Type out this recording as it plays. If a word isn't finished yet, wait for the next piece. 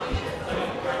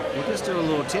We'll just do a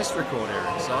little test record,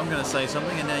 Eric. So I'm going to say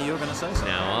something, and now you're going to say something.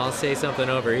 Now I'll say something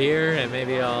over here, and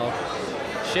maybe I'll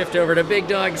shift over to Big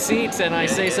Dog seats, and I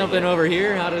say something over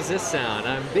here. How does this sound?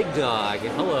 I'm Big Dog.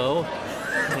 Hello.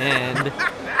 And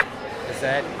is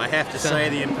that? I have to say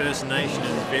the impersonation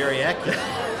is very accurate.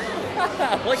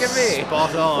 Look at me.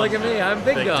 Spot on. Look at me. I'm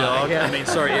Big Dog. Yeah. I mean,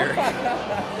 sorry, Eric.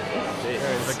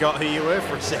 I forgot who you were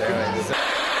for a second.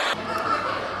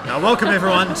 Now, welcome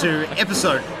everyone to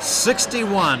episode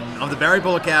 61 of the Barry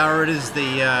Bullock Hour. It is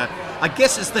the, I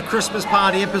guess it's the Christmas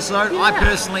party episode. Yeah. I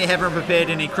personally haven't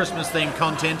prepared any Christmas-themed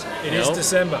content. It is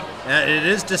December. It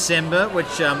is December,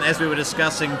 which, as we were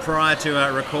discussing prior to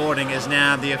our recording, is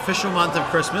now the official month of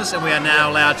Christmas, and we are now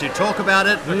allowed to talk about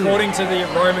it. According to the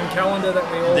Roman calendar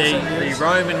that we all The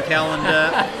Roman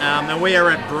calendar. And we are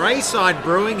at Braeside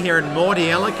Brewing here in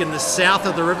Mordialloc in the south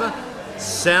of the river,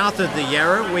 south of the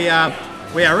Yarra.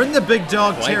 We are in the big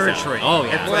dog territory. Oh,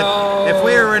 yeah. If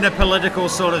we were in a political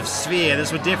sort of sphere,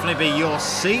 this would definitely be your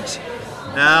seat.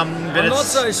 But I'm not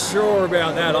so sure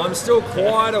about that. I'm still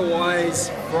quite a ways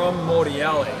from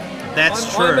Mordialloc.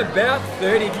 That's true. I'm about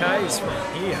 30 k's from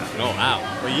here. Oh, wow.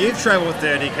 Well, you've travelled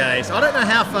 30 k's. I don't know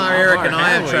how far Eric and I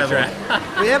have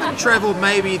travelled. We haven't travelled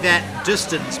maybe that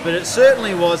distance, but it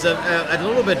certainly was a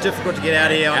little bit difficult to get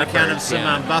out here on account of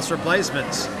some bus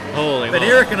replacements. Holy But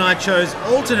moly. Eric and I chose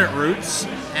alternate routes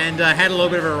and had a little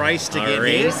bit of a race to get here.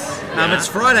 Yeah. It's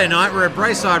Friday night. We're at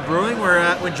Braeside Brewing.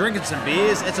 We're drinking some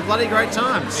beers. It's a bloody great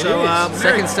time. So,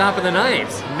 Second stop of the night.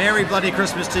 Merry bloody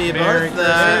Christmas to you Merry both.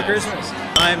 Merry Christmas.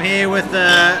 I'm here with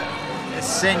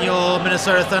Senor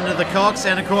Minnesota Thunder the Cox,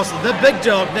 and of course the big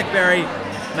dog Nick Barry,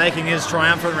 making his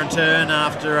triumphant return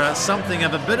after something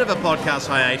of a bit of a podcast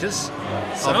hiatus.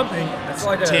 Something. It's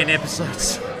like 10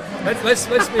 episodes.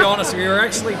 Let's be honest. We were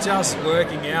actually just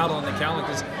working out on the calendar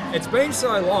because it's been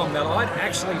so long that I'd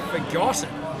actually forgotten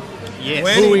Yes.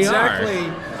 when Who we exactly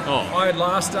are. I had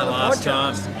last done a last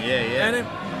podcast. time. Yeah.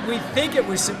 And we think it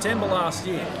was September last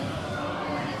year.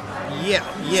 Yeah.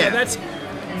 So that's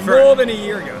more than a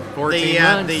year ago. 14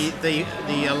 months.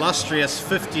 The illustrious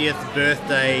 50th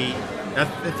birthday,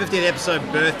 50th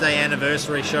episode birthday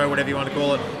anniversary show, whatever you want to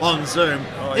call it, on Zoom.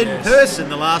 In person,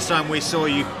 the last time we saw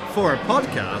you for a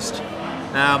podcast,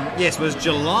 was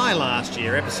July last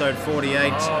year, episode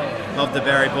 48 of the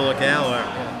Barry Bullock Hour.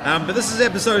 But this is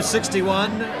episode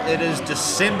 61. It is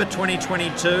December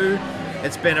 2022.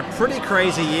 It's been a pretty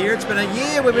crazy year. It's been a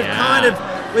year where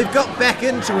we've got back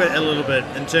into it a little bit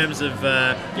in terms of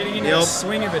Getting into the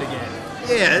swing of it again.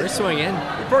 Yeah, We're swinging.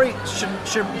 we probably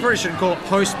shouldn't call it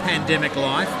post-pandemic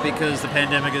life because the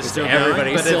pandemic is still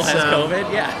Everybody going. But still it's, has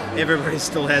COVID, yeah. Everybody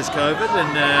still has COVID,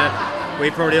 and we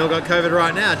probably all got COVID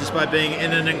right now just by being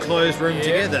in an enclosed room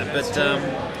together. But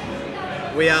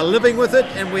we are living with it,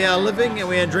 and we are living, and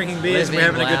we are drinking beers, and we're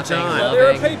having a good Living, time. Well,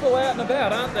 there are people out and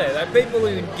about, aren't there? There are people who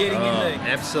are getting in the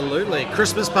Absolutely,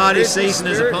 Christmas party season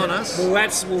is upon us. Well,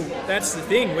 that's the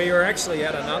thing. We were actually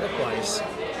at another place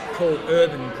called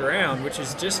Urban Ground, which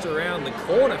is just around the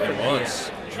corner from here.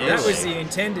 Yes. That was the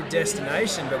intended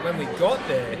destination, but when we got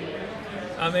there,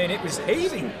 I mean, it was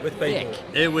heaving with people.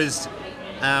 It was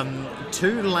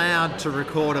too loud to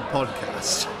record a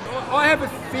podcast. I have a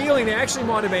feeling there actually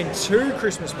might have been 2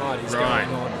 Christmas parties Right.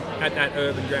 going on at that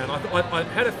Urban Ground. I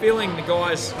had a feeling the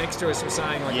guys next to us were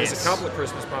saying there's a couple of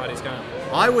Christmas parties going on.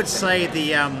 I would say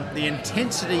the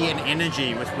intensity and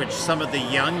energy with which some of the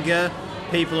younger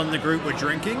people in the group were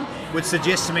drinking would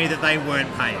suggest to me that they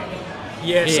weren't paying.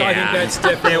 Yes, I think that's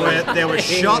definitely... There were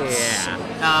shots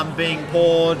being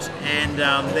poured, and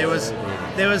there was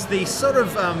the sort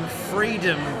of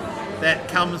freedom that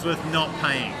comes with not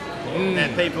paying.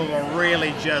 That people were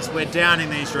really we're downing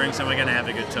these drinks and we're going to have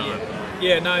a good time.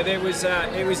 Yeah, no, it was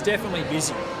definitely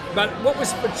busy. But what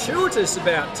was fortuitous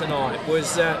about tonight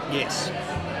was that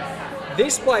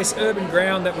this place, Urban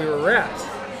Ground, that we were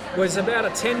at, was about a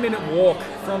 10-minute walk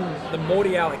from the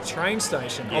Mordialloc train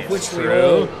station, of which we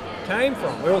all came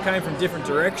from. We all came from different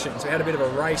directions. We had a bit of a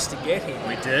race to get here.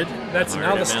 We did. That's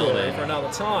another story for another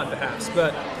time, perhaps.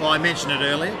 But well, I mentioned it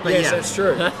earlier. But yes, that's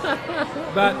true.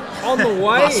 But on the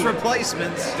way, bus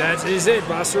replacements. That is it.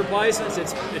 Bus replacements.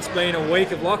 It's been a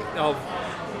week of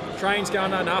trains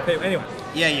going on up here. Anyway.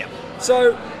 Yeah.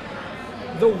 So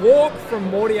the walk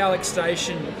from Mordialloc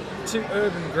Station to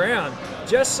Urban Ground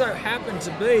just so happened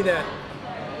to be that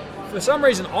for some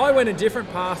reason I went a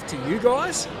different path to you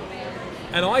guys,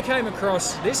 and I came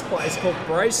across this place called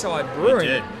Braeside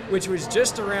Brewing, which was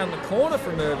just around the corner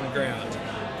from Urban Ground.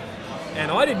 And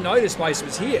I didn't know this place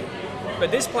was here, but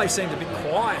this place seemed a bit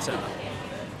quieter.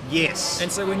 Yes.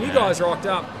 And so when you guys rocked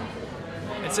up,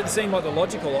 it seemed like the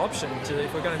logical option to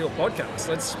if we're going to do a podcast.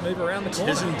 Let's move around the It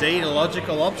corner. is indeed a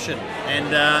logical option.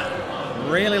 And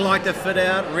really like the fit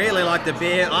out, really like the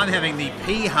beer. I'm having the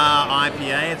Piha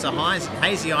IPA. It's a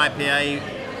hazy IPA,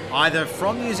 either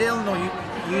from New Zealand or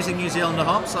using New Zealander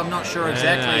hops. I'm not sure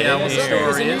exactly what the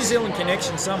There's story a New is. Zealand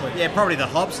connection somewhere. Yeah, probably the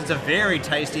hops. It's a very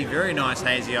tasty, very nice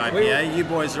hazy IPA. You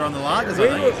boys are on the lagers,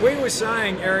 I think. We were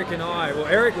saying, Eric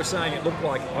was saying it looked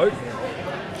like oatmeal.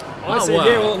 I said, well,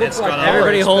 yeah, well, it looks it's like got oats,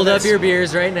 Everybody but hold up that's- your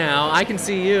beers right now. I can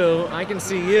see you.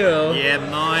 Yeah,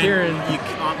 mine. Kieran.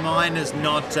 Mine is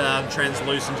not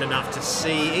translucent enough to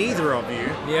see either of you.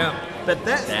 Yeah. But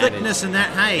that thickness and that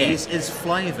haze is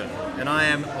flavour, and I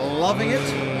am loving it.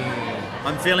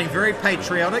 I'm feeling very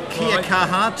patriotic. Kia Right.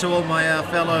 kaha to all my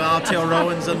fellow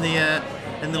Aotearoans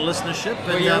in the listenership.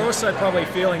 Well, And, you're also probably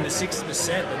feeling the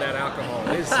 6% that alcohol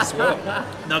is as well.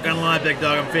 not gonna lie, big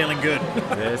dog, I'm feeling good.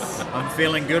 This. I'm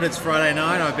feeling good. It's Friday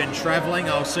night. I've been travelling.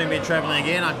 I'll soon be travelling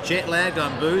again. I'm jet lagged.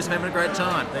 I'm boozed. I'm having a great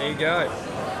time. There you go.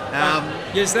 Um,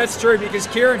 Yes, that's true, because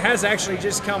Kieran has actually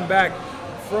just come back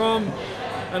from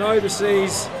an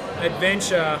overseas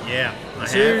adventure yeah, I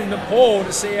to have. Nepal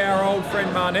to see our old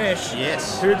friend Marnesh,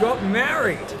 Yes, who got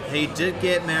married. he did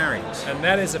get married. And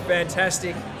that is a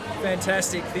fantastic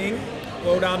thing.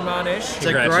 Well done, Marnesh. It's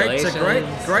a great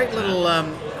Congratulations. great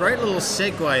little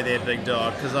segue there, big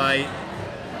dog, because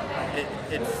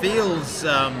it feels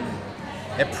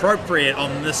appropriate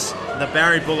on the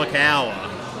Barry Bullock hour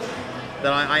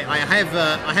that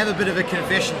I have a bit of a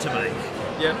confession to make,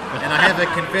 Yep. and I have a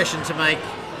confession to make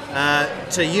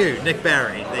to you, Nick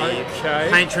Barry, the Okay.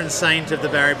 patron saint of the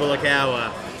Barry Bullock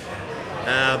hour.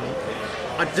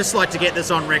 I'd just like to get this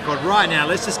on record right now.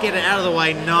 Let's just get it out of the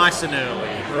way nice and early.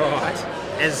 Right.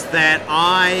 Is that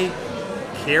I,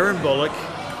 Kieran Bullock,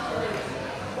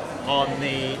 on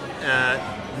the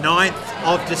 9th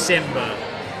of December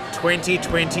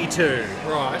 2022,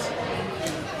 Right.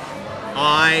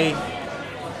 I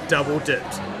double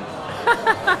dipped.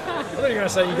 I thought you were going to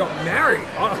say you got married.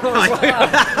 I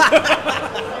thought,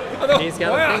 He's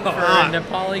got a thing for Ah.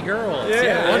 Nepali girls.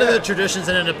 Yeah. One of the traditions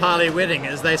in a Nepali wedding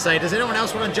is they say, does anyone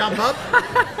else want to jump up?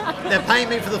 They're paying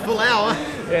me for the full hour.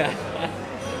 Yeah.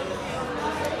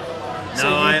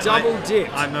 So you double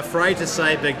dipped. I'm afraid to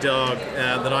say, big dog,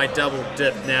 that I double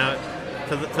dipped. Now,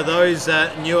 for those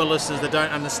newer listeners that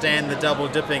don't understand the double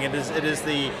dipping, it is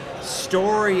the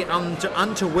story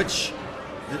unto which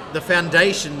the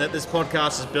foundation that this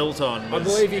podcast is built on. I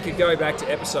believe you could go back to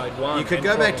episode 1. You could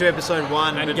go back to episode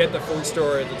 1 and but get the full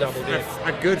story of the double dip.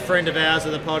 a good friend of ours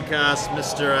of the podcast,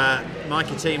 Mr.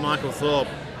 Michael Thorpe,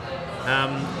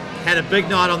 had a big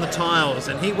night on the tiles,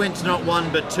 and he went to not one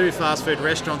but 2 fast food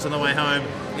restaurants on the way home.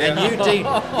 And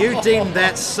you deemed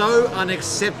that so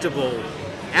unacceptable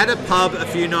at a pub a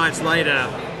few nights later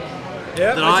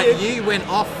Yeah, that you went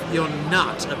off your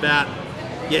nut about,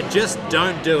 just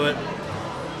don't do it.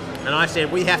 And I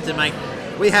said, we have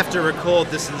to record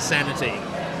this insanity.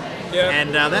 Yeah.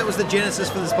 And that was the genesis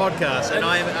for this podcast. And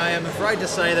I am afraid to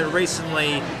say that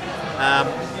recently,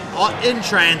 in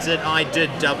transit, I did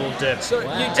double dip So you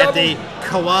at the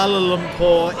Kuala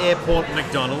Lumpur Airport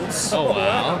McDonald's. Oh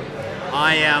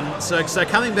wow. So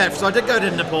coming back, so I did go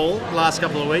to Nepal the last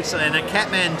couple of weeks, and at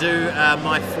Kathmandu,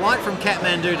 my flight from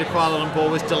Kathmandu to Kuala Lumpur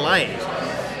was delayed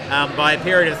by a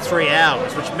period of 3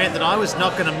 hours, which meant that I was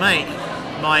not going to make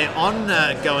my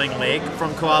ongoing leg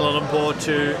from Kuala Lumpur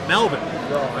to Melbourne.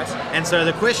 Right. And so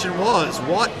the question was,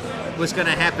 what was going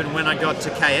to happen when I got to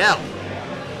KL?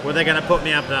 Were they going to put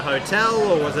me up in a hotel,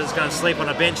 or was I just going to sleep on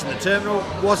a bench in the terminal?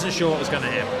 Wasn't sure what was going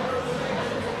to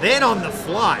happen. Then on the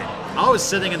flight, I was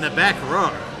sitting in the back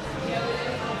row,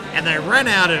 and they ran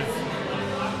out of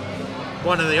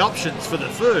one of the options for the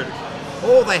food.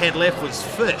 All they had left was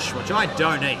fish, which I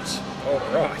don't eat. All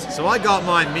right. So I got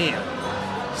my meal.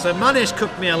 So Manish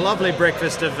cooked me a lovely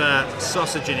breakfast of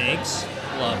sausage and eggs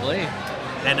Lovely.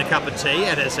 and a cup of tea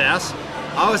at his house.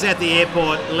 I was at the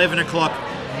airport 11 o'clock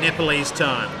Nepalese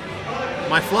time.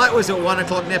 My flight was at 1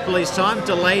 o'clock Nepalese time,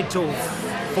 delayed till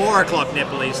 4 o'clock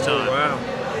Nepalese time. Wow.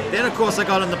 Then, of course, I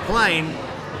got on the plane.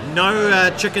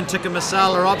 No chicken tikka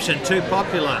masala option, too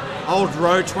popular. Old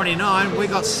Row 29, we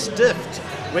got stiffed.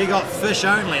 We got fish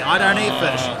only. I don't eat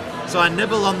fish. So I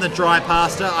nibble on the dry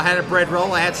pasta. I had a bread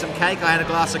roll, I had some cake, I had a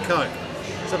glass of Coke.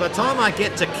 So by the time I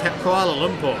get to Kuala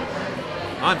Lumpur,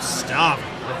 I'm starving.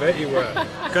 I bet you were.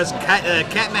 Because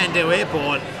Kathmandu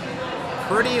Airport,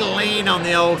 pretty lean on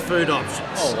the old food options.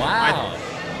 Oh wow.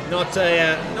 Not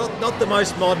the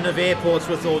most modern of airports,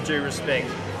 with all due respect.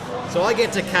 So I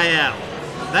get to KL.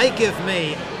 They give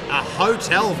me a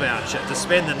hotel voucher to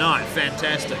spend the night.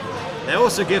 Fantastic. They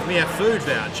also give me a food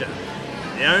voucher.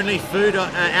 The only food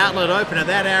outlet open at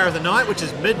that hour of the night, which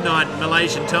is midnight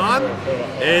Malaysian time,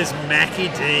 is Mackie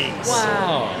D's.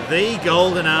 Wow. The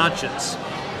Golden Arches,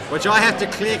 which I have to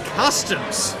clear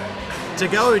customs to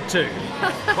go to.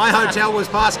 My hotel was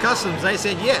past customs. They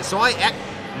said yes. So I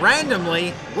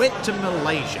randomly went to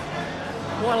Malaysia.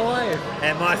 What a life.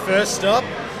 And my first stop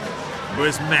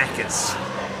was Macca's.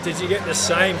 Did you get the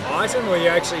same item or you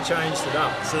actually changed it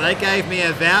up? So they gave me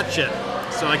a voucher.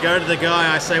 So I go to the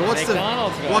guy, I say, what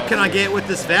can I get with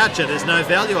this voucher? There's no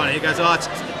value on it. He goes, it's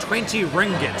 20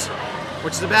 ringgit,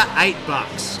 which is about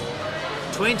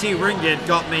 $8. 20 ringgit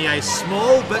got me a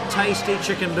small but tasty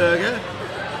chicken burger,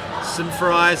 some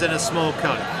fries and a small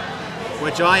Coke,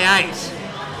 which I ate.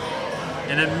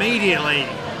 And immediately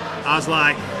I was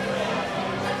like,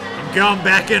 I'm going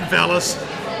back in, fellas.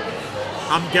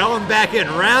 I'm going back in.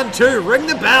 Round 2, ring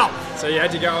the bell. So you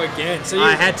had to go again.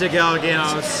 I had to go again.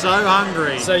 I was so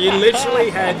hungry. So you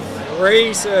literally had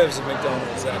 3 serves of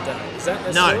McDonald's that day. Is that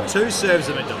the story? 2 serves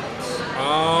of McDonald's.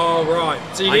 Oh right.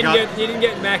 So you didn't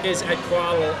get Macca's at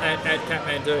Kuala at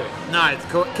Kathmandu. No,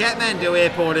 Kathmandu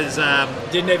Airport is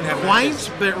didn't even have quaint Macca's.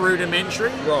 but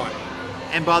rudimentary. Right.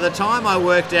 And by the time I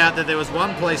worked out that there was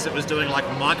one place that was doing like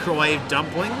microwave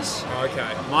dumplings,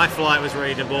 Okay. my flight was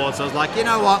ready to board. So I was like, you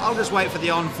know what? I'll just wait for the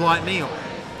on-flight meal.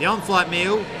 The on-flight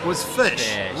meal was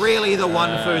fish. Really the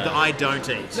one food that I don't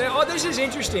eat. Now, this is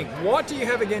interesting. What do you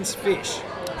have against fish?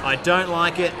 I don't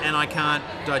like it and I can't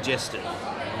digest it.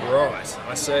 Right,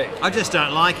 I see. I just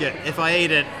don't like it. If I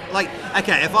eat it,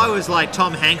 if I was like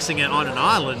Tom Hanksing it on an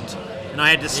island and I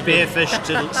had to spare fish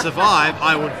to survive,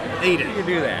 I would eat You it. can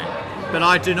do that. But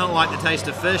I do not like the taste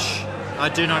of fish. I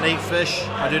do not eat fish.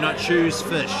 I do not choose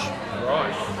fish.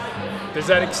 Right. Does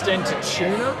that extend to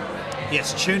tuna?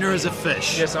 Yes, tuna is a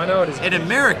fish. Yes, I know it is. In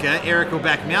America, Eric will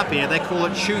back me up here, they call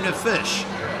it tuna fish.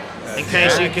 In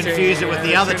case you confuse it with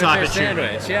the other type of tuna.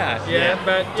 Sandwich, yeah. Yeah,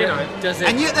 but you know. Does it?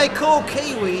 And yet they call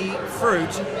kiwi fruit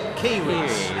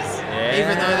kiwis.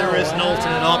 Even though there is an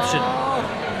alternate option.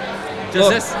 Does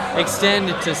this extend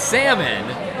to salmon,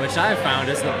 which I've found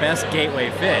is the best gateway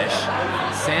fish?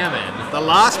 Salmon. The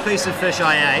last piece of fish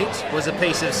I ate was a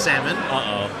piece of salmon.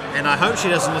 Uh-oh. And I hope she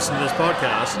doesn't listen to this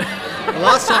podcast. The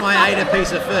last time I ate a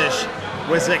piece of fish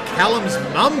was at Callum's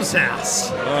mum's house.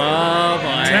 Oh,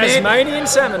 my. Tasmanian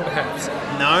salmon, perhaps.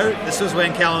 No, this was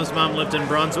when Callum's mum lived in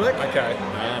Brunswick. Okay.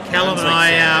 Callum and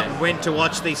I went to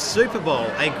watch the Super Bowl,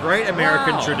 a great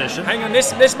American tradition. Hang on,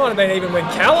 this might have been even when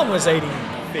Callum was eating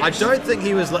fish. I don't think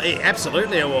he was.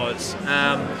 Absolutely, it was.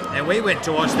 And we went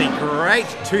to watch the great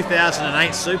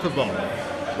 2008 Super Bowl,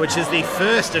 which is the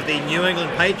first of the New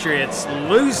England Patriots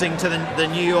losing to the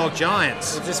New York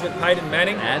Giants. Was this with Peyton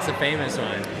Manning? That's a famous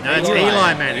one. No, it's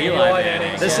Eli Manning. Eli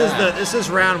Manning. This is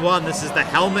round 1. This is the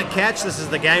helmet catch. This is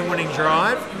the game-winning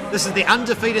drive. This is the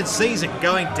undefeated season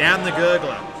going down the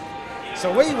gurgler.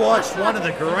 So we watched one of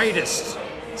the greatest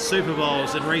Super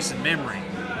Bowls in recent memory,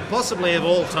 possibly of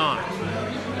all time.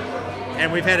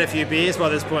 And we've had a few beers by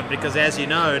this point because, as you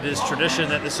know, it is tradition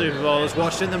that the Super Bowl is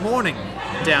watched in the morning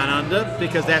down under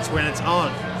because that's when it's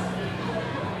on.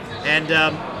 And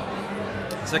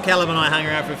so Callum and I hung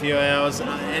around for a few hours,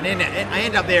 and then I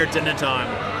end up there at dinner time.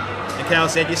 And Cal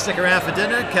said, "You stick around for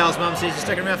dinner?" Cal's mum said, "You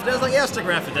sticking around for dinner?" I was like, "Yeah, I'll stick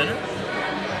around for dinner."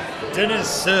 Dinner's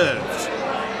served.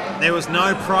 There was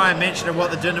no prior mention of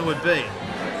what the dinner would be.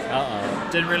 Uh-oh.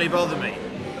 Didn't really bother me.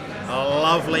 A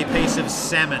lovely piece of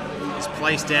salmon is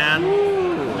placed down.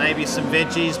 Ooh. Maybe some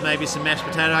veggies, maybe some mashed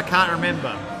potato. I can't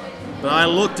remember. But I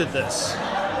looked at this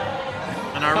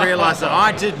and I realised that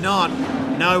I did not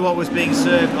know what was being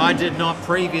served. I did not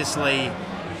previously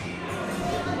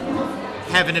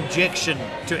have an objection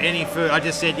to any food. I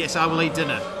just said, yes, I will eat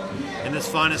dinner in this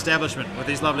fine establishment with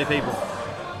these lovely people.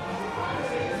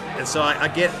 And so I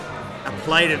get a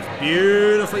plate of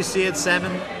beautifully seared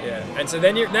salmon. Yeah, and so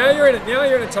then you're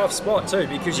in a tough spot too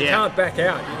because you can't back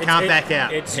out. Can't back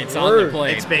out. It's on the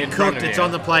plate. It's been cooked. It's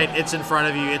on the plate. It's in front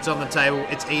of you. It's on the table.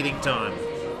 It's eating time.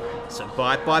 So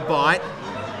bite by bite,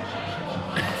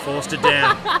 forced it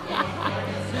down.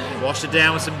 Washed it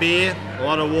down with some beer, a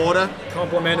lot of water.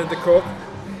 Complimented the cook.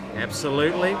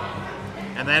 Absolutely.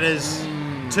 And that is,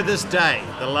 to this day,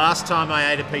 the last time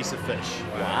I ate a piece of fish.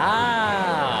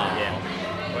 Wow. Yeah.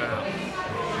 Wow.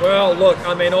 Well, look,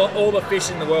 I mean, all the fish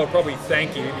in the world probably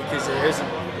thank you because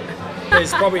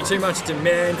there's probably too much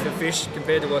demand for fish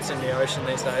compared to what's in the ocean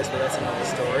these days, but that's another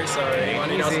story. So anyone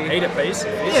who doesn't eat a piece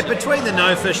of fish. Yeah, between the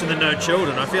no fish and the no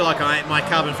children, I feel like my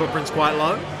carbon footprint's quite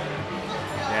low.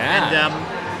 Yeah. And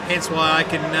hence why I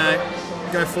can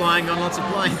go flying on lots of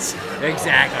planes.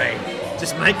 Exactly.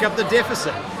 Just make up the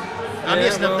deficit.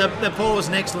 Yes, well, the Nepal was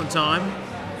an excellent time.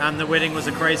 The wedding was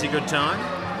a crazy good time.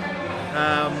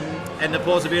 and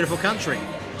Nepal's a beautiful country.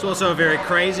 It's also a very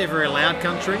crazy, very loud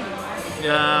country.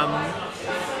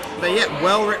 But yeah,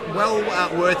 well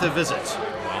worth a visit.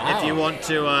 If you want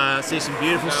to see some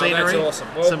beautiful scenery, that's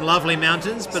awesome. some lovely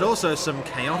mountains, but also some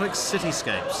chaotic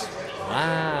cityscapes.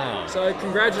 Wow. So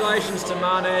congratulations to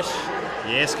Manesh.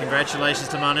 Yes, congratulations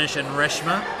to Manish and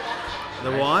Reshma,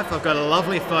 the wife. I've got a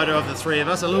lovely photo of the three of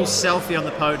us, a little selfie on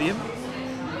the podium.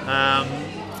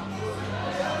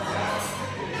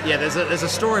 There's a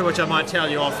story which I might tell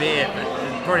you off air,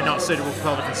 but probably not suitable for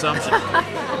public consumption.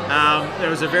 It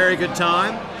was a very good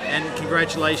time, and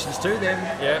congratulations to them.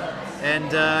 Yeah.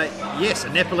 And yes, a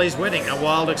Nepalese wedding, a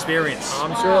wild experience.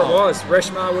 I'm sure it was.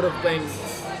 Reshma would have been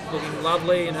looking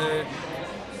lovely in her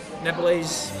Nepalese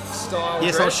style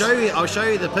Yes, dress. I'll show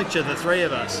you the picture of the three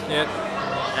of us.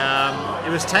 Yeah.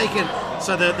 It was taken,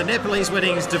 so the Nepalese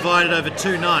wedding is divided over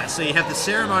 2 nights. So you have the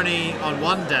ceremony on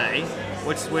one day,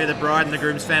 which is where the bride and the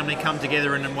groom's family come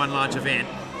together in one large event.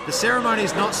 The ceremony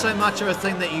is not so much of a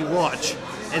thing that you watch,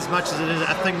 as much as it is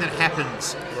a thing that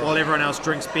happens while everyone else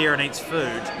drinks beer and eats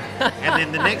food. And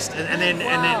then the next, and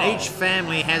then each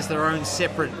family has their own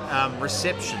separate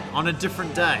reception on a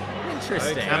different day.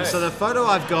 Interesting. Okay. So the photo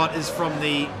I've got is from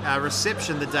the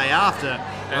reception the day after,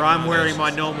 where I'm wearing my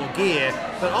normal gear.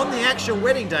 But on the actual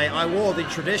wedding day, I wore the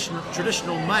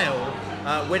traditional male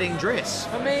wedding dress.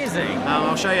 Amazing.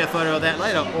 I'll show you a photo of that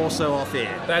later, also off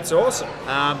air. That's awesome.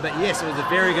 But yes, it was a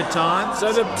very good time.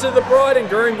 So the bride and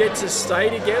groom get to stay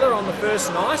together on the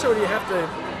first night, or do you have to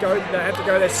go? They have to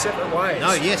go their separate ways.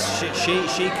 No, yes,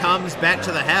 she comes back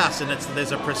to the house, and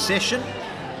there's a procession.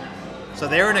 So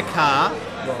they're in a car,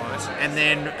 Right. and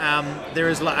then there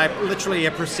is literally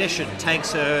a procession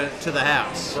takes her to the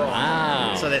house.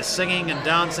 Wow. So they're singing and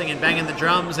dancing and banging the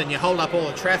drums, and you hold up all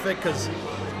the traffic because,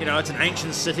 it's an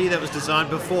ancient city that was designed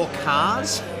before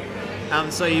cars.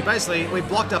 So we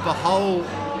blocked up a whole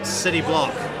city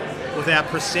block with our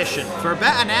procession for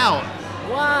about an hour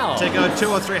Wow. to go 200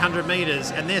 or 300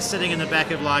 meters, and they're sitting in the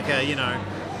back of like a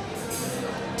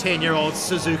 10-year-old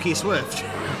Suzuki Swift.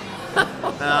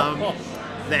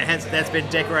 That's been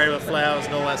decorated with flowers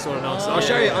and all that sort of nonsense. I'll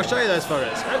show you those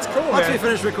photos. That's cool, Once man. we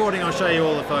finish recording, I'll show you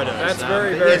all the photos. That's but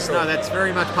very yes, cool. no, that's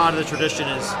very much part of the tradition.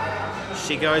 Is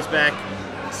she goes back.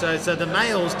 So the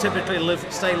males typically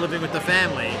stay living with the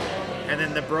family, and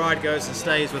then the bride goes and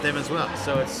stays with them as well.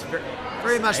 So it's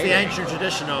very much the ancient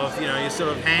tradition of you're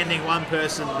sort of handing one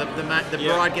person the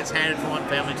bride gets handed from one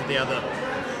family to the other.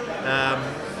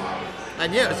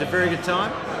 And yeah, it was a very good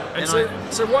time. And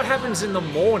so what happens in the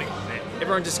morning?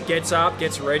 Everyone just gets up,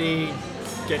 gets ready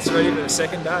for the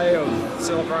second day of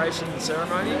celebration and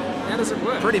ceremony. How does it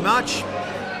work? Pretty much.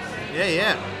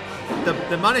 Yeah.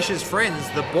 The Manish's friends,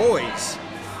 the boys,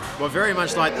 were very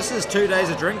much like, this is 2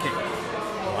 days of drinking.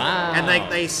 Wow. And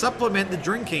they supplement the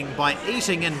drinking by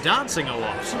eating and dancing a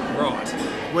lot. Right.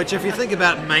 Which, if you think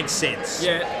about it, makes sense.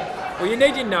 Yeah. Well, you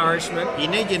need your nourishment. You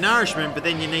need your nourishment, but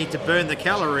then you need to burn the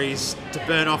calories to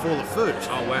burn off all the food.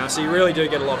 Oh wow! So you really do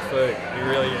get a lot of food. You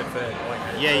really get fed.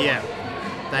 Yeah.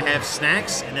 They have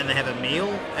snacks, and then they have a meal,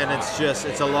 and it's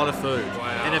a lot of food.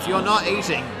 Wow. And if you're not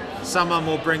eating, someone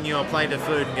will bring you a plate of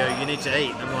food and go, you need to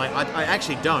eat. I'm like, I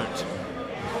actually don't.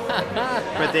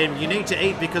 But then you need to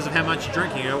eat because of how much you're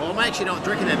drinking. You go, well, I'm actually not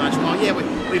drinking that much. Well, yeah,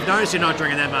 we've noticed you're not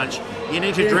drinking that much. You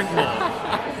need to drink more.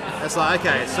 It's like,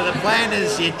 okay, so the plan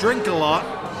is you drink a lot,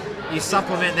 you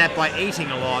supplement that by eating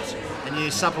a lot, and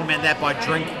you supplement that by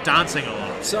dancing a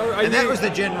lot. That was the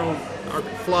general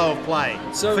flow of play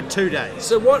for 2 days.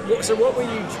 So what were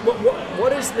you?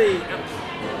 What is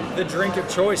the drink of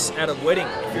choice at a wedding?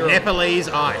 If you're Nepalese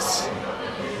ice.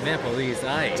 Nepalese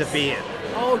ice. To beer.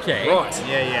 Okay. Right.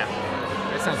 Yeah.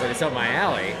 That sounds like it's up my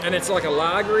alley. And it's like a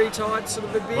lagery type sort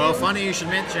of a beer. Well, funny you should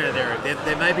mention it there.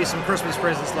 There may be some Christmas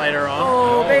presents later on.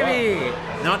 Oh, baby.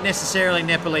 Not necessarily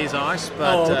Nepalese ice,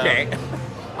 but okay.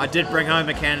 I did bring home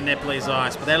a can of Nepalese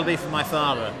ice, but that'll be for my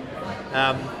father.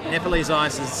 Nepalese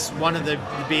ice is one of the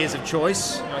beers of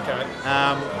choice. Okay.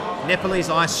 Nepalese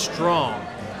ice strong.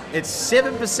 It's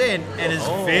 7% and is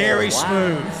very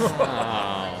smooth.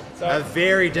 Wow. A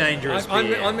very dangerous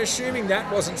beer. I'm assuming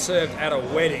that wasn't served at a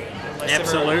wedding.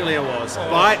 Absolutely it was.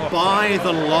 By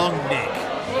the long neck.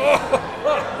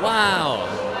 Wow.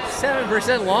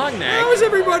 7% long neck. How is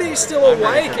everybody still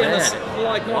awake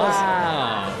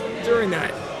Wow. during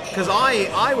that? Because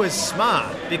I was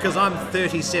smart, because I'm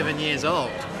 37 years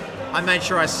old. I made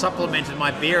sure I supplemented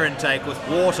my beer intake with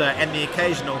water and the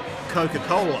occasional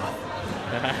Coca-Cola.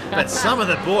 But some of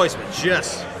the boys were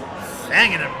just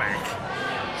banging it back.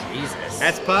 Jesus.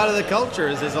 That's part of the culture,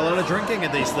 is there's a lot of drinking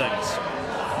at these things.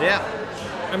 Yeah.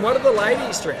 And what do the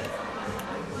ladies drink?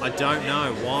 I don't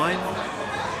know. Wine?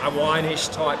 wine-ish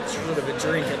type sort of a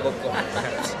drink it looked like,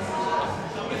 perhaps.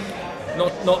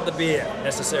 Not the beer,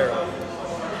 necessarily.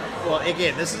 Well,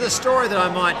 again, this is a story that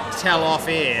I might tell off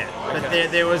air, but Okay.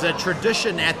 there was a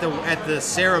tradition at the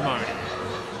ceremony.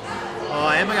 Oh,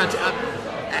 am I going to...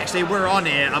 actually, we're on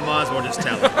air. I might as well just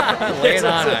tell it. Lay it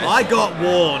on us. I got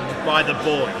warned by the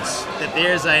boys that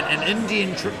there's an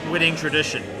Indian wedding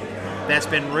tradition that's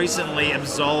been recently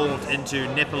absolved into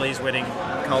Nepalese wedding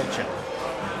culture,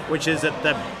 which is that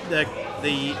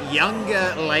the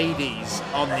younger ladies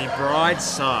on the bride's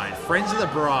side, friends of the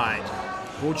bride,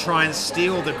 will try and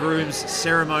steal the groom's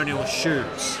ceremonial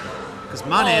shoes. Because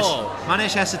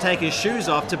Manesh has to take his shoes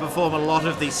off to perform a lot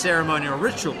of the ceremonial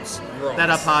rituals that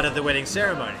are part of the wedding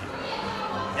ceremony.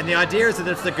 And the idea is that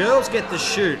if the girls get the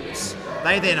shoes,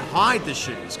 they then hide the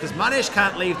shoes, because Manesh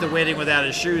can't leave the wedding without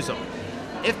his shoes on.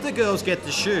 If the girls get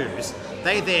the shoes,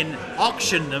 they then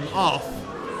auction them off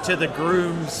to the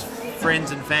groom's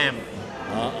friends and family.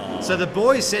 So the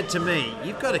boys said to me,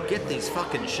 "You've got to get these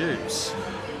fucking shoes."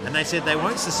 And they said they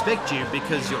won't suspect you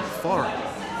because you're foreign.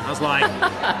 I was like,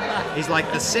 he's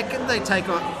like, the second they take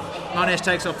off, Manesh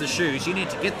takes off the shoes, you need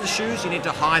to get the shoes, you need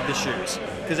to hide the shoes.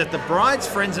 Because if the bride's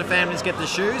friends and families get the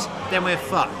shoes, then we're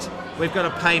fucked. We've got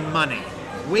to pay money.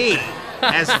 We,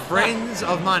 as friends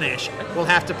of Manesh, will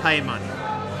have to pay money.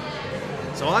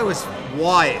 So I was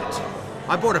wired.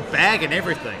 I bought a bag and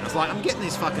everything. I was like, I'm getting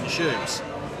these fucking shoes.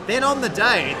 Then on the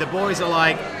day, the boys are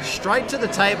like, straight to the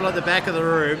table at the back of the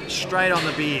room, straight on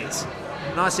the beers.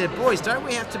 And I said, boys, don't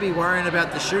we have to be worrying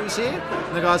about the shoes here?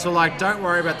 And the guys were like, don't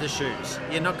worry about the shoes.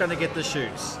 You're not going to get the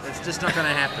shoes. It's just not going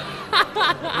to happen.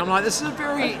 And I'm like, this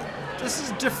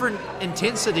is different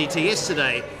intensity to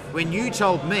yesterday when you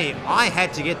told me I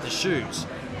had to get the shoes.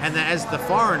 And that as the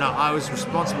foreigner, I was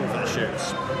responsible for the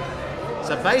shoes.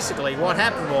 So basically what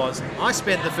happened was I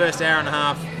spent the first hour and a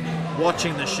half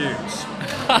watching the shoes.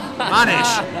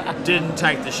 Manesh didn't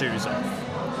take the shoes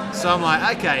off. So I'm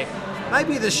like, okay,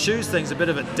 maybe the shoes thing's a bit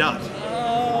of a dud.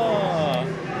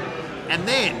 And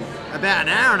then, about an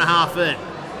hour and a half in,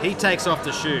 he takes off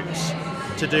the shoes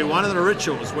to do one of the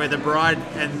rituals where the bride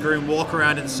and groom walk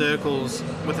around in circles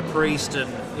with a priest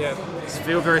and it's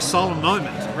a very solemn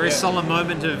moment, solemn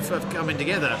moment of coming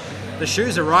together. The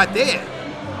shoes are right there.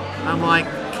 I'm like,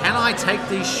 can I take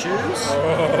these shoes?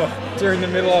 During the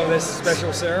middle of this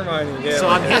special ceremony, So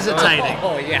I'm hesitating.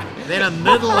 Oh, yeah. Then a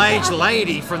middle-aged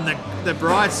lady from the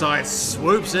bride's side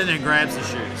swoops in and grabs the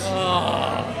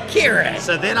shoes. Kieran!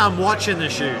 So then I'm watching the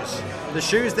shoes. The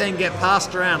shoes then get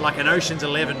passed around like an Ocean's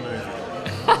 11 movie.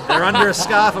 They're under a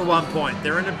scarf at one point.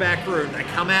 They're in a back room. They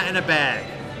come out in a bag.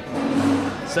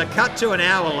 So cut to an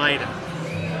hour later.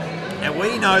 And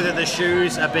we know that the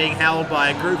shoes are being held by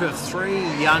a group of 3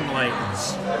 young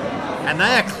ladies. And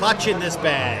they are clutching this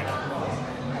bag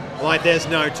like there's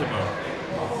no tomorrow.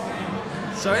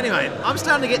 So anyway, I'm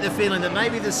starting to get the feeling that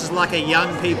maybe this is like a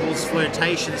young people's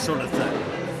flirtation sort of thing.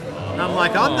 And I'm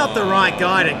like, I'm not the right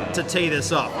guy to tee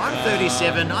this off. I'm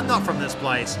 37, I'm not from this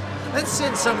place. Let's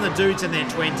send some of the dudes in their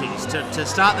 20s to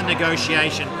start the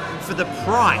negotiation for the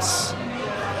price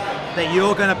that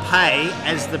you're going to pay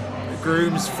as the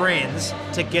groom's friends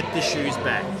to get the shoes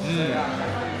back.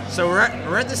 So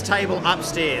we're at this table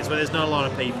upstairs where there's not a lot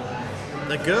of people.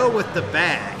 The girl with the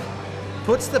bag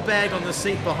puts the bag on the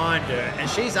seat behind her and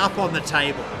she's up on the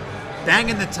table,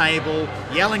 banging the table,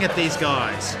 yelling at these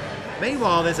guys.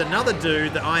 Meanwhile, there's another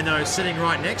dude that I know sitting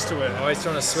right next to her. Oh, he's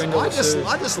trying to swindle I the shoes.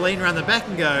 just lean around the back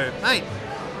and go, mate,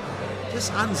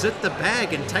 just unzip the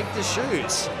bag and take the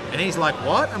shoes. And he's like,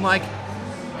 what? I'm like,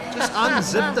 just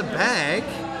unzip the bag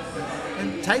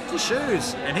and take the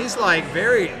shoes. And he's like,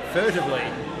 very furtively,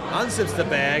 unzips the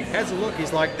bag, has a look,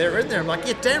 he's like, they're in there. I'm like,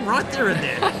 yeah, damn right they're in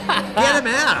there. Get them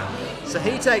out. So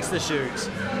he takes the shoes,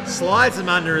 slides them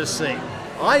under his seat.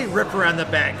 I rip around the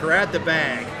back, grab the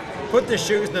bag, put the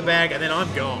shoes in the bag, and then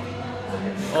I'm gone.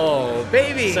 Oh,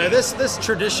 baby! So this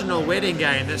traditional wedding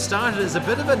game that started as a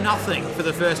bit of a nothing for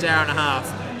the first hour and a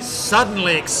half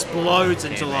suddenly explodes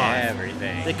into life.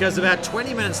 Everything. Because about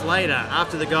 20 minutes later,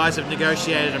 after the guys have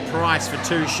negotiated a price for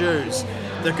 2 shoes,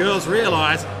 the girls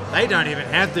realise they don't even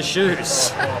have the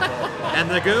shoes. And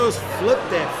the girls flip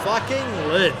their fucking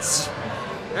lids.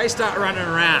 They start running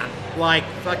around like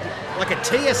a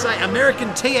TSA,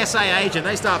 American TSA agent.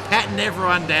 They start patting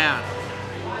everyone down.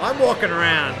 I'm walking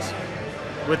around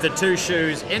with the 2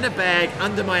 shoes in a bag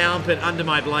under my armpit, under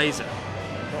my blazer.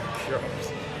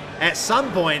 At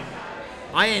some point,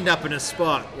 I end up in a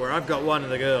spot where I've got one of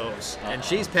the girls, and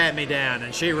she's patting me down,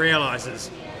 and she realizes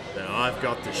that I've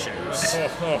got the shoes.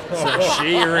 So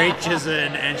she reaches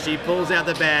in and she pulls out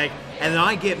the bag, and then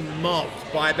I get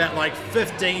mobbed by about like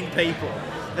 15 people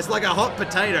It's like a hot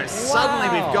potato. Suddenly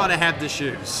we've got to have the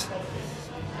shoes.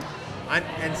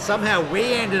 And somehow we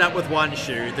ended up with one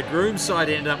shoe, the groom's side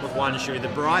ended up with one shoe, the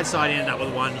bride's side ended up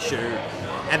with one shoe.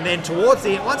 And then towards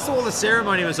the end, once all the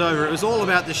ceremony was over, it was all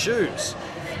about the shoes.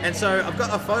 And so I've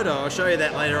got a photo, I'll show you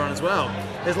that later on as well.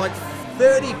 There's like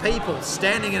 30 people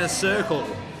standing in a circle,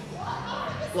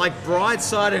 like bride's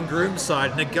side and groom's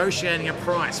side, negotiating a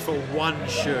price for one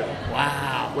shoe.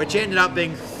 Wow. Which ended up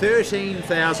being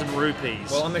 13,000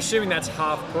 rupees. Well, I'm assuming that's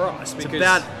half price because It's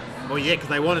about, well, yeah, because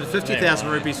they wanted 50,000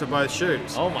 rupees for both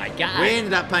shoes. Oh my God. We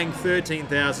ended up paying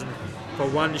 13,000 for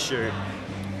one shoe,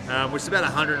 which is about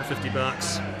 150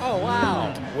 bucks. Oh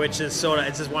wow. Which is sort of,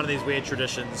 it's just one of these weird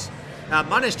traditions.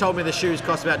 Manish told me the shoes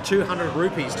cost about 200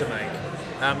 rupees to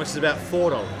make, which is about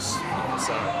 $4.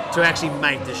 So to actually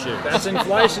make the shoe. that's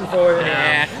inflation for you.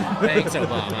 Yeah. Thanks,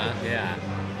 Obama. Yeah.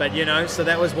 But you know, so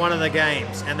that was one of the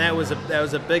games, and that was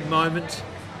a big moment,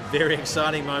 very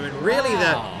exciting moment.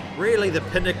 Really the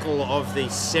pinnacle of the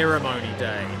ceremony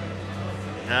day.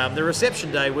 The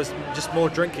reception day was just more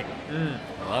drinking.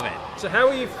 Love it. So how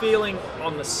were you feeling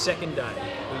on the second day?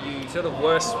 Were you sort of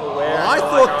worse for wear? Well,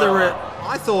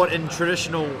 I thought in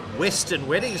traditional Western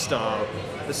wedding style,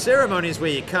 the ceremony is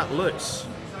where you cut loose.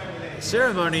 The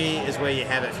ceremony is where you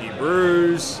have a few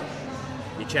brews,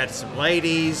 you chat to some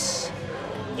ladies,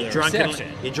 you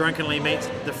drunkenly meet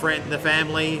the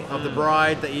family of the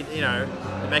bride that you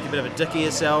make a bit of a dick of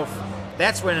yourself.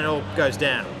 That's when it all goes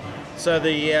down. So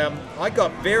I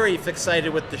got very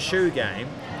fixated with the shoe game.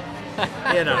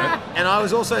 And I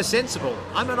was also sensible.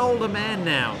 I'm an older man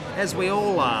now, as we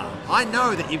all are. I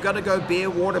know that you've got to go beer,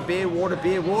 water,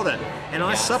 and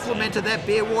I supplemented that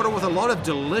beer water with a lot of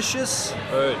delicious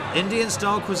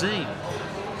Indian-style cuisine.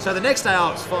 So the next day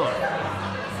I was fine.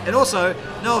 And also,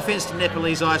 no offense to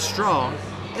Nepalese Ice Strong,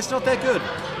 it's not that good.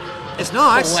 It's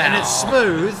nice and it's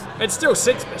smooth. It's still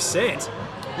 6%.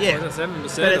 Yeah, Or is it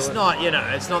 7%, but it's not,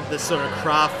 it's not the sort of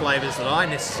craft flavours that I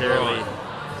necessarily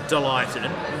delight in.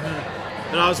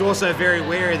 But I was also very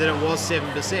wary that it was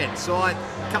 7%. So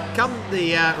come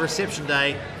the reception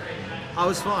day, I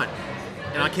was fine.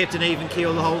 And I kept an even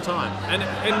keel the whole time.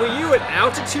 And were you at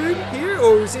altitude here,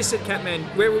 or was this at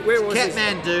Kathmandu? Where was this?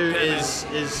 Kathmandu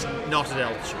is not at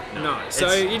altitude. No,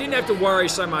 so you didn't have to worry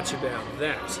so much about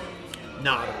that.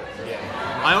 No.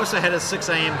 Yeah. I also had a 6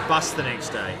 a.m. bus the next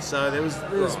day, so there was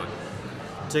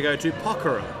to go to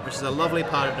Pokhara, which is a lovely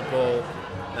part of Nepal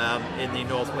in the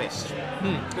northwest.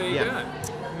 There you go.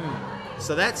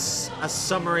 So that's a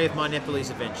summary of my Nepalese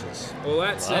adventures. Well,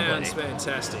 that sounds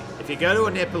fantastic. If you go to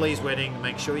a Nepalese wedding,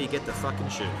 make sure you get the fucking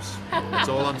shoes. That's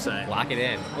all I'm saying. Lock it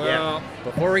in. Well,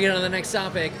 Before we get on to the next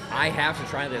topic, I have to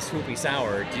try this Hoopy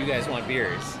Sour. Do you guys want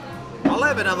beers? I'll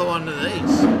have another one of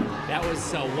these. That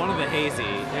was one of the hazy.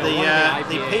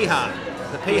 The Pihar.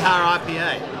 The Pihar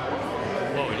IPA.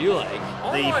 What would you like?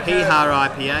 The Pihar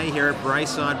IPA here at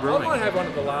Braeside I Brewing. might have one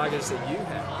of the lagers that you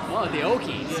have. Oh, the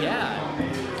Okies, yeah.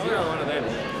 I'll go one of them.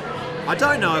 I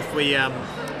don't know if we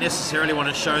necessarily want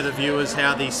to show the viewers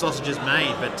how the sausage is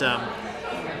made, but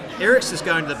Eric's just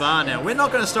going to the bar now. We're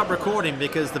not going to stop recording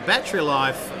because the battery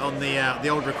life on the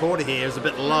old recorder here is a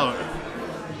bit low.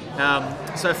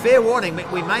 So fair warning,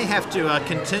 we may have to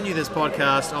continue this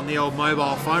podcast on the old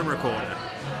mobile phone recorder.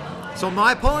 So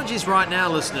my apologies right now,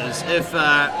 listeners, if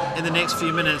in the next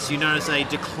few minutes you notice a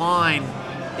decline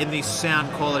in the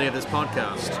sound quality of this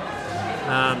podcast.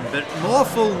 But more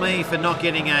fool me for not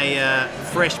getting a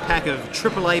fresh pack of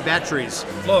AAA batteries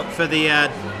for the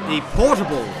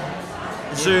portable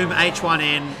Zoom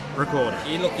H1N recorder.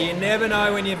 You never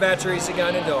know when your batteries are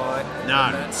going to die. No.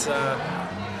 And that's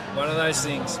one of those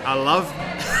things. I love...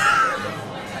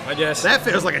 I guess. That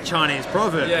feels like a Chinese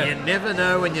proverb. Yeah. You never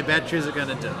know when your batteries are going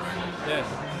to die. Yeah.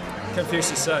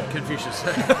 Confucius say.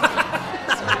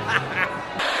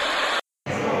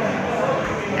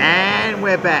 And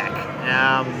we're back.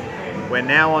 We're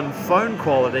now on phone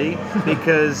quality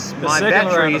because my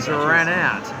batteries ran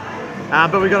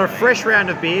out. But we got a fresh round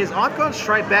of beers. I've gone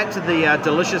straight back to the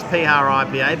delicious Pihar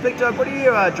IPA. Big Dog, what are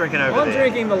you drinking over there? I'm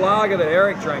drinking the lager that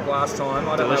Eric drank last time.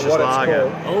 I don't Delicious know what lager.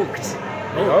 it's called. Oaked.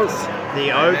 The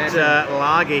oaked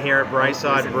lager here at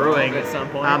Braeside Brewing. At some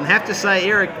point. Have to say,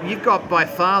 Eric, you've got by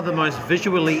far the most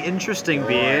visually interesting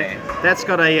beer. That's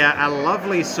got a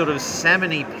lovely sort of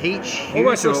salmony peach hue.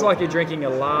 Almost looks like you're drinking a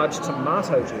large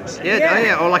tomato juice.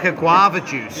 Yeah, or like a guava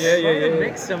juice. Yeah.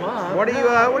 Mix them up. What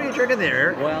are you drinking there,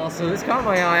 Eric? Well, so this caught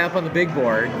my eye up on the big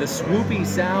board, the Swoopy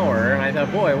Sour, and I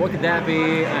thought, boy, what could that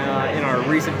be? In our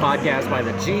recent podcast by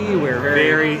the G, we were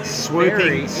very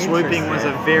Swooping. Swooping was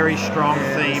a very strong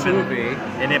theme. Swoopy.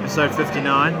 agree. in episode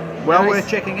 59. Well worth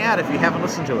checking out if you haven't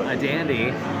listened to A it. dandy.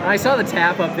 And I saw the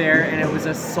tap up there, and it was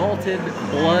a salted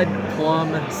blood plum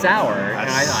sour. And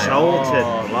I thought, Salted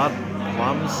oh, blood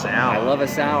plum sour. I love a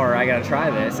sour. I gotta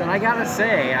try this. And I gotta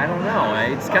say, I don't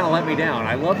know. It's kind of let me down.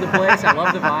 I love the place. I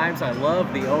love the vibes. I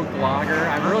love the oak lager.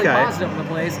 I'm really positive on the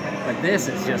place, but this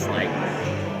is just like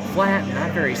flat,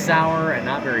 not very sour, and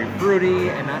not very fruity,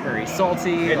 and not very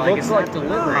salty. It like looks it's like not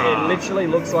delivering. It literally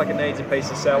looks like it needs a piece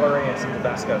of celery and some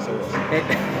Tabasco sauce.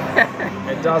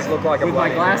 It does look like a With my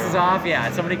Bloody glasses Mary. off,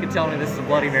 yeah, somebody could tell me this is a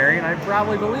Bloody Mary, and I'd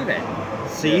probably believe it.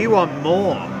 So you want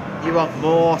more. You want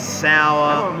more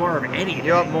sour. I want more of anything.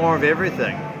 You want more of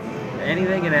everything.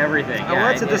 Anything and everything. Oh, well,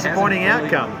 that's a disappointing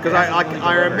outcome, because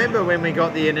I remember when we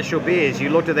got the initial beers, you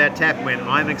looked at that tap and went,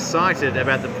 I'm excited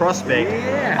about the prospect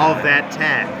of that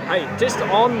tap. Hey, just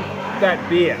on that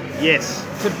beer, Yes.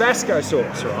 Tabasco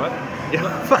sauce, right?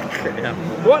 Fuck. Yeah.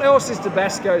 What else is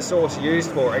Tabasco sauce used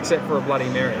for except for a Bloody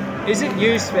Mary? Is it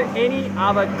used for any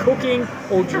other cooking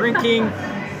or drinking?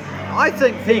 I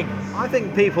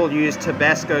think people use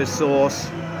Tabasco sauce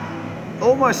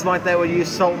almost like they would use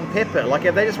salt and pepper. Like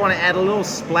if they just want to add a little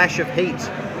splash of heat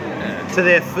to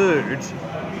their food,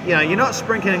 you know, you're not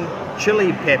sprinkling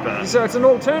chili pepper. So it's an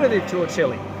alternative to a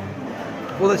chili.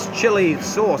 Well, it's chili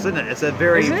sauce, isn't it? It's a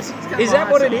very... Is it? Is that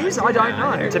what it is? I don't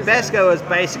know. Tabasco is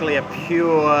basically a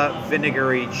pure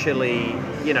vinegary chili.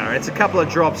 You know, it's a couple of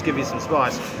drops give you some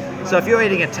spice. So if you're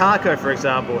eating a taco, for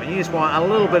example, and you just want a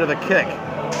little bit of a kick,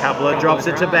 a couple of drops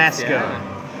of Tabasco.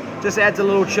 Yeah. Just adds a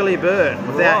little chili burn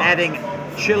without Right. adding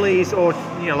chilies or,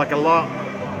 you know, like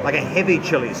a heavy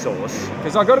chili sauce.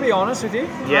 Because I've got to be honest with you,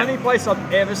 the Yeah. only place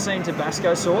I've ever seen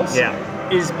Tabasco sauce Yeah.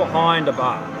 is behind a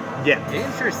bar. Yeah.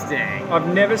 Interesting. I've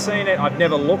never seen it. I've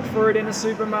never looked for it in a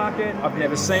supermarket. I've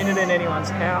never seen it in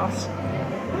anyone's house.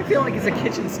 I feel like it's a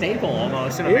kitchen staple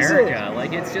almost in Is America. it?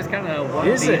 Like it's just kind of one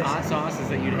Is of the it? hot sauces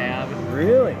that you'd have.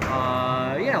 Really?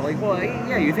 Yeah, like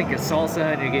you think of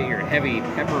salsa and you get your heavy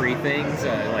peppery things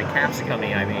like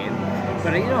capsicum-y, I mean.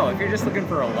 But you know, if you're just looking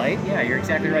for a light, yeah, you're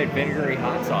exactly right. Vinegary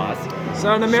hot sauce.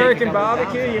 So an Shake American a couple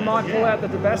barbecue, times. you might pull out the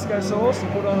Tabasco sauce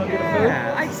and put on a bit of food.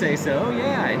 Yeah, I'd say so.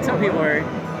 Yeah, and some people are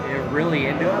really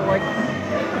into it. Like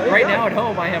right now at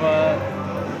home, I have a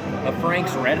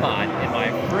Frank's Red Hot in my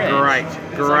fridge.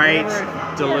 Great,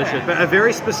 delicious, but a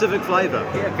very specific flavor.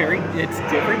 Yeah, it's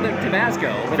different than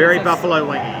Tabasco. But Very it's buffalo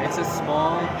wingy. It's a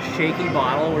small, shaky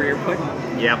bottle where you're putting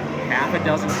Yep. half a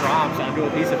dozen drops onto a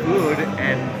piece of food,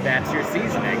 and that's your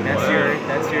seasoning.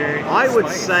 That's your. I would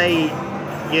spice.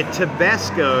 say your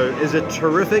Tabasco is a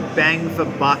terrific bang for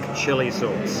buck chili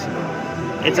sauce.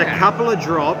 It's a Yeah. couple of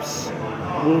drops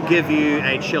will give you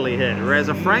a chili hit, whereas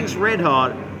a Frank's Red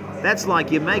Hot, that's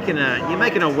like you're making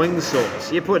a wing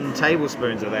sauce. You're putting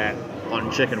tablespoons of that on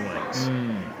chicken wings.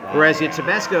 Whereas your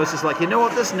Tabasco is just like, you know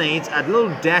what this needs? A little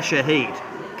dash of heat,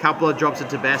 couple of drops of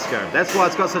Tabasco. That's why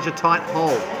it's got such a tight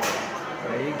hole,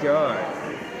 There you go.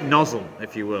 nozzle,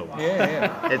 if you will.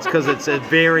 Yeah. It's because it's a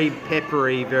very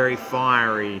peppery, very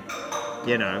fiery,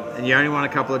 you know, and you only want a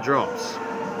couple of drops.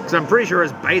 Because I'm pretty sure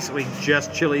it's basically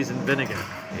just chilies and vinegar.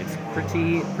 It's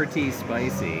pretty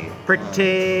spicy.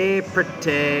 Pretty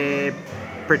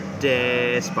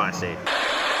spicy.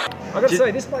 I've got to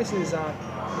say, this place has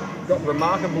got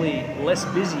remarkably less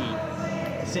busy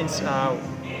since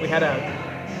we had a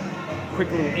quick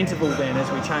little interval then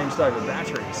as we changed over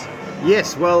batteries.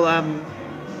 Yes, well,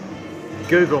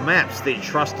 Google Maps, the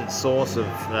trusted source of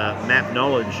map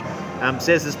knowledge,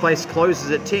 says this place closes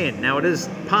at 10. Now, it is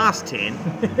past 10.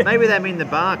 Maybe that means the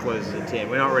bar closes at 10.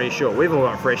 We're not really sure. We've all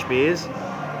got fresh beers,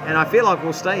 and I feel like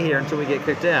we'll stay here until we get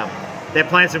kicked out. They're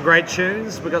playing some great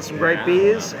tunes, we've got some great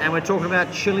beers, and we're talking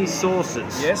about chili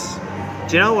sauces. Yes?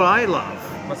 Do you know what I love?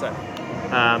 What's that?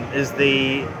 Is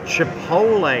the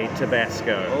Chipotle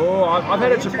Tabasco. Oh, I've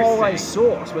had a Chipotle Interesting.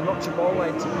 sauce, but not Chipotle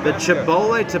Tabasco. The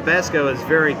Chipotle Tabasco is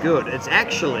very good. It's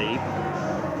actually,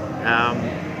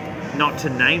 not to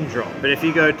name drop, but if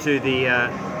you go to the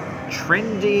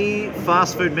trendy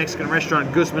fast food Mexican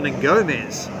restaurant Guzman and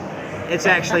Gomez, it's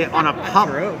actually on a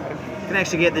pump. True. You can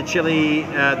actually get the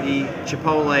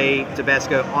Chipotle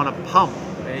Tabasco on a pump.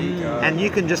 There you go. And you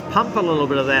can just pump a little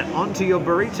bit of that onto your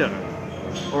burrito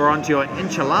or onto your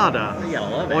enchilada You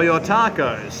gotta love it. or your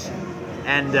tacos.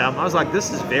 And I was like,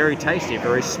 this is very tasty,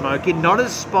 very smoky, not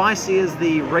as spicy as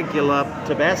the regular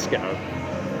Tabasco.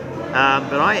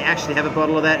 But I actually have a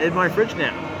bottle of that in my fridge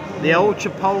now. The old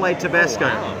Chipotle Tabasco. Oh,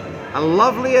 wow. A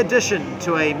lovely addition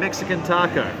to a Mexican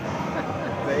taco.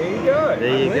 There you go.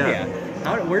 There you With go.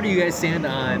 ya. Where do you guys stand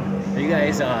on? Are you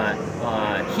guys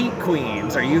heat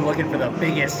queens? Are you looking for the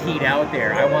biggest heat out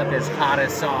there? I want this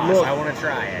hottest sauce. Look, I want to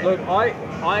try it. Look, I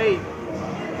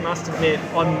must admit,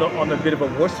 I'm a bit of a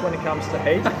wuss when it comes to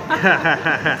heat.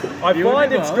 I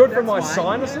find it's good for my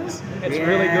sinuses. It's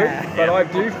really good, but I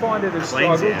do find it a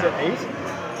struggle to eat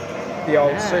the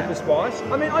old super spice.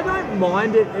 I mean, I don't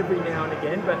mind it every now and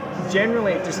again, but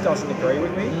generally it just doesn't agree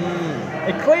with me.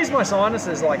 It clears my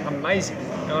sinuses like amazing,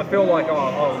 and I feel like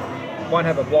I won't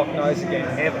have a blocked nose again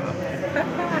ever.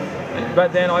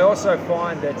 But then I also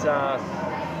find that,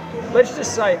 let's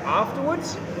just say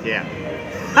afterwards,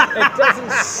 it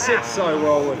doesn't sit so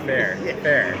well with me.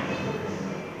 Fair.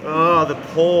 Oh, the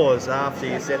pause after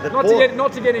you said the pause.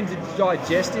 Not to get into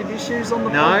digestive issues on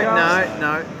the podcast.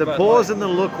 No. The pause and the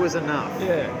look was enough.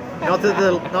 Yeah. Not that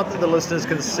the listeners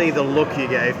can see the look you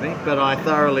gave me, but I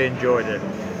thoroughly enjoyed it.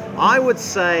 I would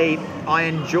say I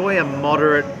enjoy a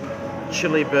moderate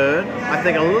chili burn. I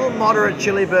think a little moderate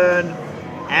chili burn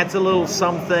adds a little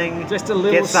something. Just a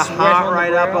little gets the sweat heart on the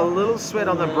rate up, brow. a little sweat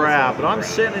on the brow. But I'm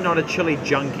certainly not a chili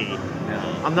junkie.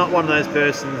 I'm not one of those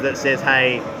persons that says,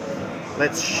 "Hey,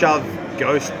 let's shove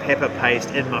ghost pepper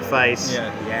paste in my face."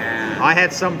 Yeah. I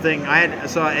had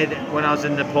when I was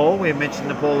in Nepal, we mentioned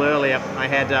Nepal earlier, I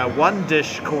had one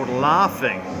dish called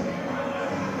Laughing,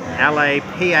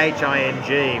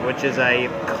 Lapphing, which is a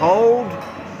cold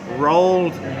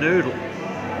rolled noodle.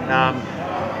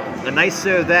 And they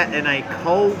serve that in a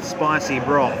cold spicy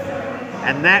broth.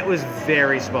 And that was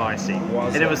very spicy.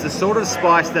 It was the sort of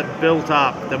spice that built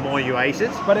up the more you ate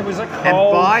it. But it was a cold...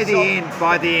 And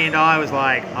by the end, I was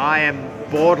like, I am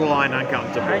borderline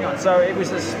uncomfortable. Hang on, so it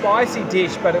was a spicy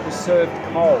dish, but it was served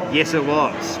cold. Yes, it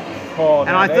was. Oh,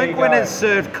 and I think when it's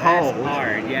served cold... That's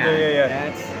hard,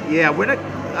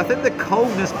 I think the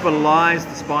coldness belies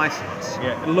the spiciness.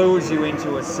 Yeah, it lures you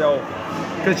into itself.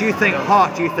 Because you think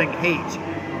hot, you think heat.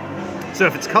 So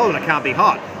if it's cold, it can't be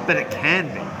hot, but it can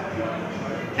be.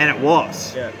 And it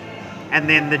was. Yeah. And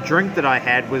then the drink that I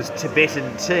had was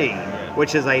Tibetan tea,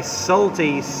 which is a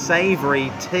salty, savoury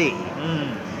tea.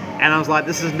 And I was like,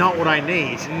 this is not what I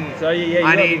need. So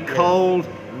I need cold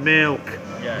milk.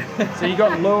 Yeah. So you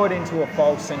got lured into a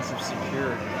false sense of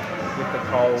security with the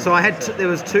cold. So I had there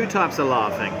was two types of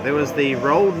laughing. There was the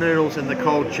rolled noodles in the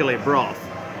cold chili broth,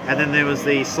 and then there was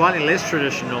the slightly less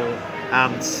traditional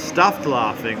stuffed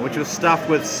laughing, which was stuffed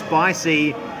with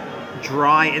spicy,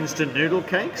 dry instant noodle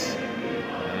cakes.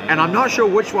 And I'm not sure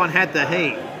which one had the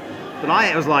heat, but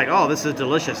I was like, oh, this is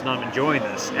delicious and I'm enjoying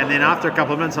this. And then after a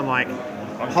couple of minutes, I'm like,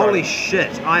 holy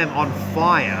shit, I am on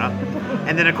fire.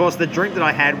 And then, of course, the drink that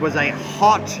I had was a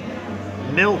hot,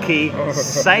 milky,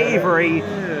 savoury,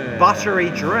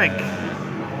 buttery drink.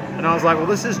 And I was like, well,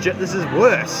 this is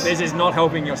worse. This is not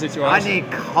helping your situation. I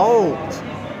need cold,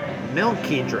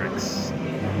 milky drinks,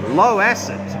 low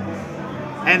acid,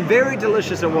 and very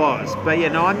delicious it was. But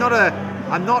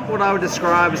I'm not what I would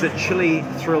describe as a chili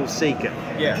thrill seeker.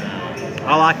 Yeah.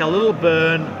 I like a little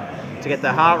burn to get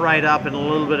the heart rate up and a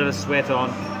little bit of a sweat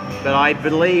on. But I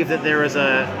believe that there is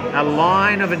a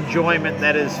line of enjoyment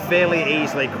that is fairly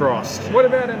easily crossed. What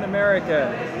about in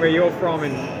America, where you're from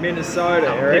in Minnesota,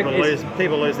 Eric?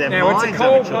 People lose their now, minds. Now, it's a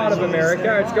cold part of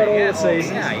America. It's got all the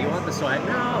seasons. Yeah, you want the sweat?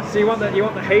 No. So you want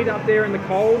the heat up there in the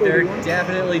cold? There are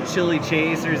definitely chili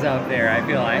chasers out there. I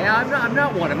feel like I'm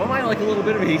not one of them. I like a little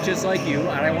bit of heat, just like you, and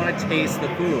I want to taste the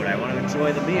food. I want to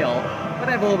enjoy the meal, but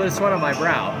I have a little bit of sweat on my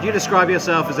brow. Do you describe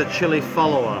yourself as a chili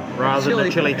follower rather than a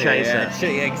chili chaser?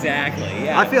 Yeah, exactly.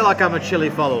 Yeah. I feel like I'm a chili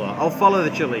follower. I'll follow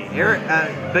the chili. Eric,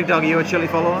 Big Dog, are you a chili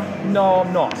follower? No,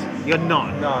 I'm not. You're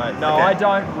not? No. Okay. I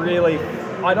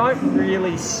don't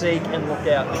really seek and look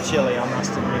out the chili, I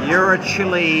must admit. You're a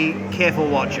chili careful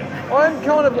watcher. I'm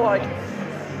kind of like,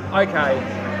 okay,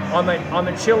 I'm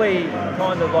a chili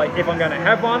kind of like, if I'm going to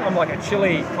have one, I'm like a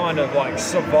chili kind of like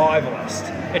survivalist.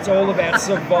 It's all about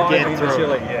surviving the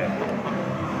chili. Yeah.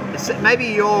 Maybe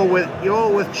you're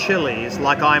with chilies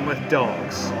like I'm with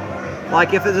dogs.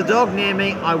 Like if there's a dog near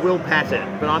me, I will pat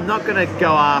it, but I'm not going to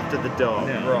go after the dog.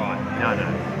 Yeah, right. No.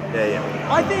 Yeah.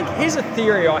 I think here's a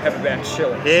theory I have about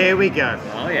chilies. Here we go.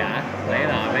 Oh yeah, lay it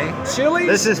on me. Chilies.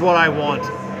 This is what I want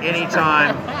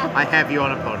anytime I have you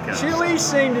on a podcast. Chilies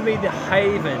seem to be the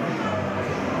haven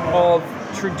of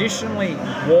traditionally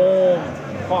warm,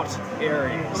 hot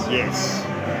areas. Yes.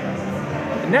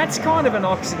 And that's kind of an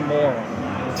oxymoron.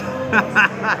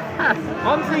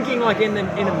 I'm thinking like in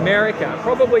America,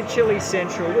 probably Chile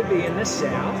Central would be in the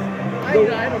south.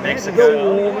 The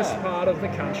warmest part of the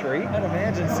country. I'd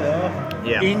imagine so.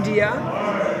 Yeah. India,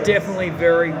 definitely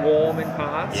very warm in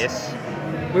parts. Yes.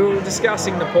 We were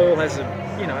discussing Nepal has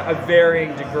a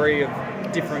varying degree of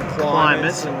different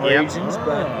climates and regions,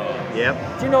 but yep.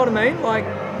 Do you know what I mean? Like,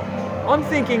 I'm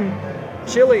thinking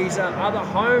Chiles are the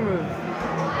home of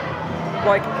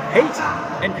like heat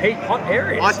and heat hot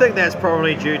areas. I think that's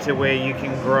probably due to where you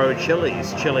can grow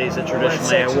chilies. Chilies are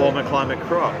traditionally a warmer climate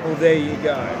crop. Well, there you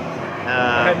go.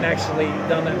 I hadn't actually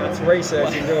done that much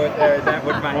research into it there. That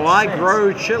would make sense. I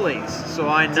grow chilies, so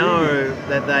I know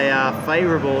that they are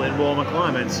favourable in warmer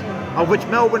climates, of which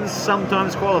Melbourne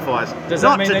sometimes qualifies. Does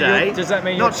not that mean today. does that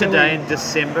mean not your today chili- in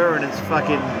December and it's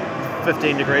fucking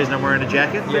 15 degrees and I'm wearing a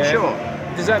jacket, but Yeah. sure.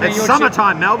 Does that mean It's your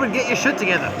summertime, Melbourne. Get your shit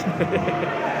together.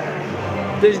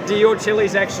 Do your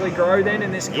chilies actually grow then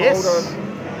in this colder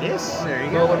Yes. There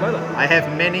you Melbourne go. weather? I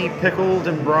have many pickled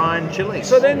and brined chilies.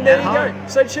 So then there at you home. go.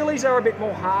 So chilies are a bit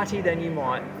more hearty than you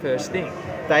might first think.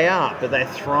 They are, but they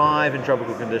thrive in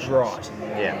tropical conditions. Right.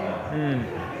 Yeah.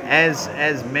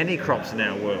 As many crops in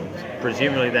our world,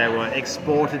 presumably they were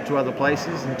exported to other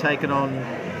places and taken on,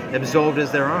 absorbed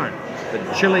as their own.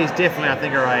 But chilies definitely, I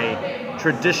think, are a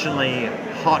traditionally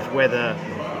hot weather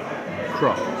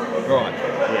crop. Right.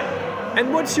 Yeah.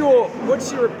 And what's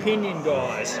your opinion,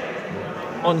 guys,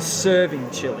 on serving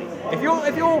chili? If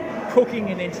you're cooking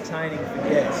and entertaining for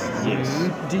guests,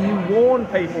 do you warn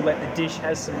people that the dish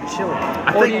has some chili,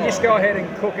 or do you just go ahead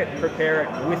and cook it and prepare it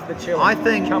with the chili? I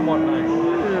think- come what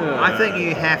may. I think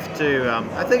you have to.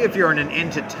 I think if you're in an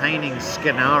entertaining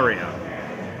scenario,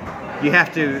 you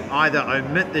have to either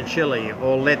omit the chili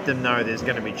or let them know there's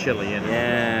going to be chili in it.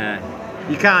 Yeah.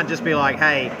 You can't just be like,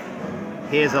 hey,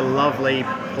 here's a lovely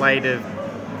plate of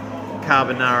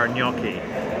carbonara gnocchi.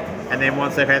 And then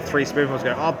once they've had 3 spoonfuls,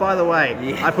 go, oh, by the way,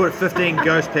 Yeah. I put 15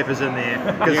 ghost peppers in there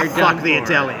because You're fuck done the for.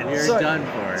 Italians. You're done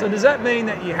for. So does that mean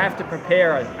that you have to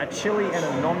prepare a chili and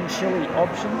a non-chili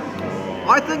option?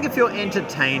 I think if you're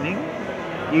entertaining,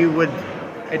 you would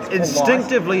It's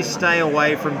instinctively stay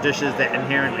away from dishes that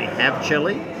inherently have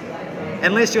chili.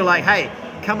 Unless you're like, hey,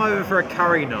 come over for a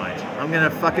curry night. I'm going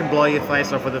to fucking blow your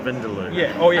face off with a vindaloo.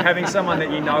 Yeah, or you're having someone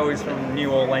that you know is from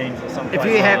New Orleans or something.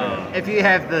 If you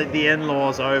have the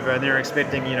in-laws over and they're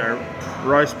expecting,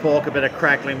 roast pork, a bit of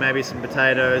crackling, maybe some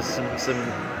potatoes,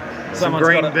 some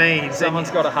green beans,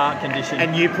 Someone's got a heart condition.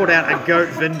 and you put out a goat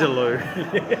vindaloo,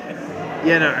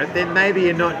 then maybe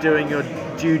you're not doing your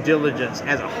due diligence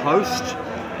as a host.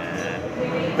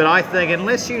 But I think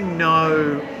unless you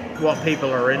know what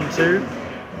people are into,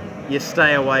 you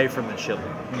stay away from the chili.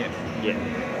 Yeah.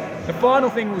 The final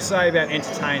thing we'll say about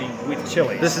entertaining with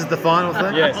chilies. This is the final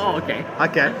thing? Yes. Oh, okay.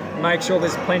 Okay. Make sure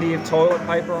there's plenty of toilet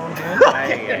paper on hand.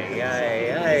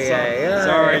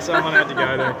 Sorry, someone had to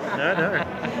go there.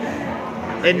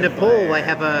 No. In Nepal, they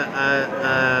have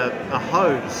a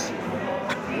hose.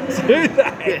 Do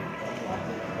they?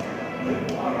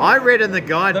 I read in the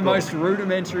guidebook. The most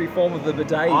rudimentary form of the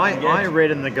bidet you I can get.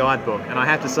 read in the guidebook, and I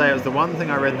have to say it was the one thing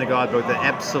I read in the guidebook that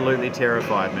absolutely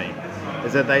terrified me,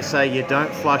 is that they say you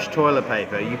don't flush toilet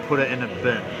paper, you put it in a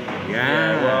bin.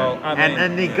 Yeah. Well, I mean,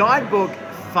 And the guidebook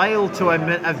failed to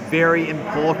omit a very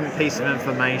important piece of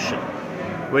information,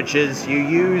 which is you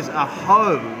use a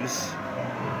hose,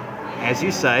 as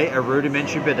you say, a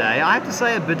rudimentary bidet. I have to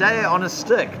say a bidet on a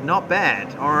stick, not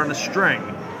bad, or on a string.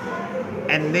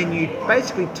 And then you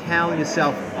basically towel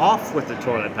yourself off with the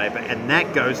toilet paper, and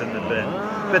that goes in the bin.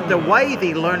 But the way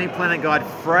the Lonely Planet Guide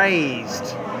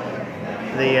phrased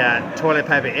the toilet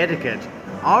paper etiquette,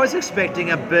 I was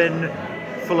expecting a bin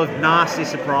full of nasty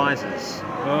surprises.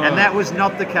 And that was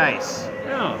not the case.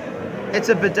 No. It's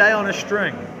a bidet on a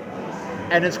string,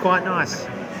 and it's quite nice.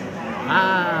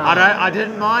 Ah. I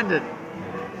didn't mind it.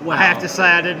 Wow. I have to say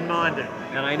I didn't mind it.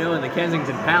 And I know in the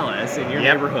Kensington Palace, in your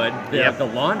Yep. neighborhood, Yep. the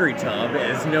laundry tub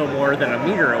is no more than a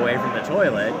meter away from the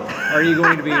toilet. Are you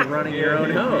going to be running your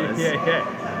own hose? Yeah.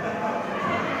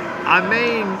 I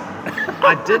mean,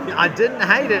 I didn't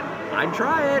hate it. I'd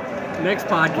try it. Next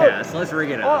podcast, let's rig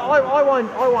it up. I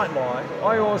won't lie.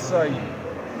 I also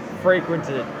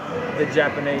frequented the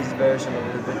Japanese version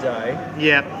of the bidet.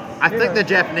 Yeah. I Yeah. think the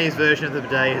Japanese version of the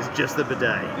bidet is just the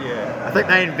bidet. Yeah. I think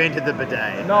they invented the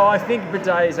bidet. No, I think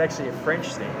bidet is actually a French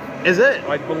thing. Is it?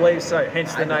 I believe so,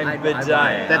 hence the name I bidet.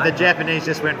 buy it. That the Japanese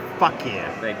just went, fuck yeah.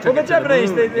 They took Well, the it to Japanese,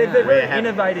 moon, they're yeah. very Yeah.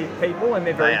 innovative people and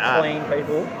they're very They are. clean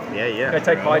people. Yeah. They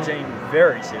take hygiene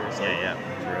very seriously. Yeah.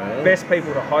 True. Best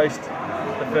people to host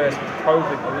the first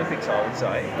COVID Olympics, I would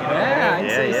say. Yeah,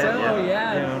 I'd say Yeah, so, yeah.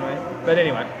 yeah. You know what I mean? But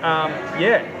anyway,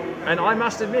 yeah. And I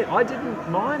must admit, I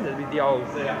didn't mind it with the old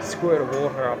squirt of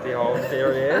water up the old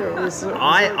area. It was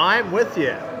I'm with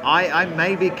you. I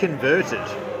may be converted.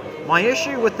 My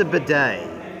issue with the bidet,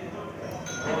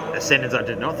 a sentence I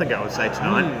did not think I would say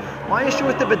tonight. My issue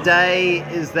with the bidet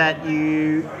is that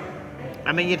you'd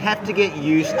have to get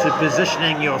used to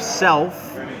positioning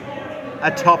yourself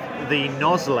atop the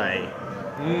nozzle.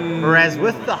 Whereas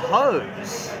with the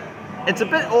hose, it's a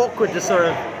bit awkward to sort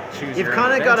of choose You've your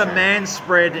kind own of got a adventure. man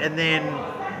spread, and then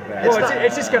Well,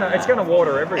 it's just gonna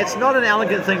water everything. it's not an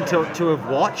elegant thing to have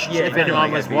watched. Yeah, if I feel anyone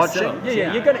like was it'd be watching. soaked.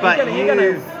 Yeah, But you're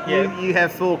gonna you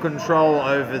have full control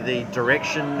over the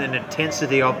direction and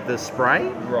intensity of the spray.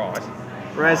 right.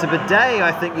 Whereas a bidet,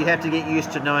 I think you have to get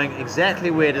used to knowing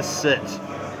exactly where to sit.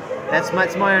 That's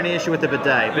my only issue with the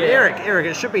bidet. But Yeah. Eric,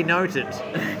 it should be noted.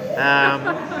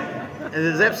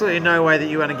 There's absolutely no way that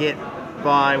you're going to get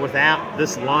by without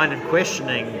this line of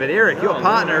questioning. But Eric, your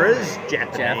partner is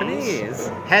Japanese.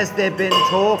 Has there been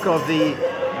talk of the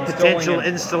potential it.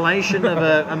 installation of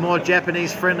a more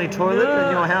Japanese-friendly toilet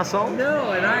in your household?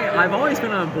 No, and I've always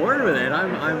been on board with it.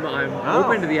 I'm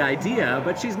open to the idea,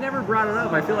 but she's never brought it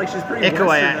up. I feel like she's pretty Echo,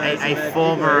 westernized in a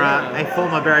that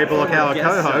former Barry Bullock Hour guest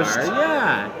co-host.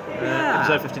 star. Yeah.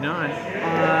 Episode 59.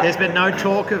 There's been no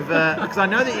talk of because I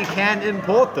know that you can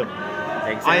import them.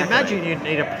 Exactly. I imagine you'd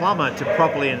need a plumber to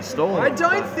properly install them. I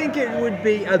don't think it would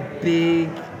be a big,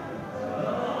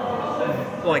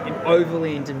 like an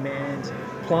overly in demand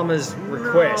plumber's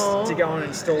request No. to go and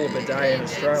install a bidet in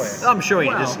Australia. I'm sure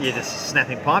you're Well, just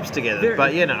snapping pipes together, They're-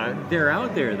 but you know. They're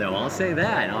out there, though. I'll say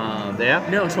that. Yeah?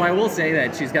 No, so I will say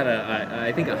that she's got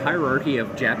I think a hierarchy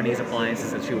of Japanese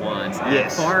appliances that she wants. And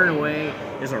Yes. far and away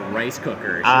is a rice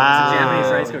cooker. She Ah. wants a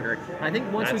Japanese rice cooker. I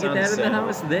think once That's we get that in the understandable.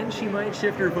 house, then she might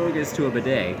shift her focus to a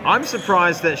bidet. I'm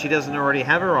surprised that she doesn't already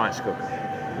have a rice cooker.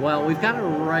 Well, we've got a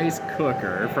rice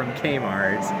cooker from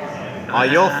Kmart. Oh,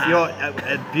 you're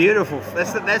a beautiful.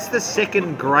 That's the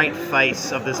second great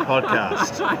face of this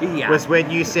podcast. Yeah. Was when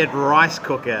you said rice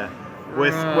cooker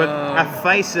with a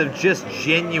face of just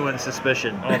genuine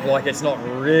suspicion. Of like it's not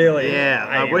really. Yeah,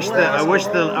 I a wish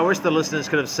rice the listeners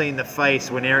could have seen the face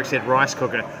when Eric said rice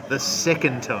cooker the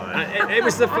second time. It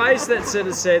was the face that sort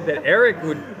of said that Eric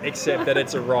would accept that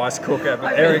it's a rice cooker,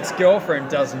 but Eric's girlfriend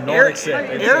does not accept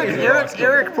it.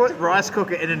 Eric put rice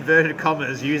cooker in inverted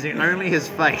commas using only his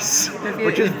face,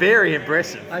 which is very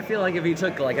impressive. I feel like if he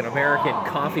took like an American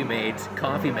coffee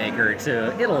maker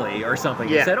to Italy or something,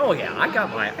 Yeah. and said, "Oh yeah, I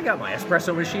got my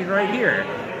espresso machine right here,"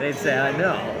 they'd say,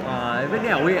 "No." But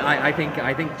yeah, I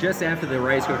think just after the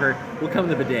rice cooker will come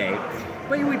the bidet.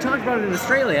 But we talked about it in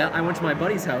Australia. I went to my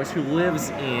buddy's house who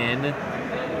lives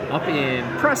up in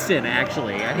Preston,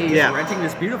 actually, and he's Yeah. renting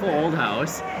this beautiful old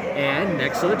house. And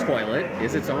next to the toilet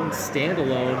is its own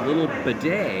standalone little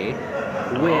bidet,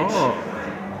 which. Oh.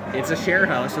 It's a share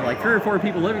house, so like 3 or 4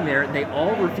 people living there. They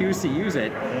all refuse to use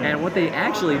it, and what they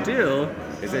actually do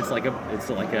is it's like a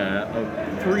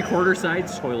 3/4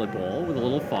 size toilet bowl with a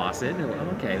little faucet. And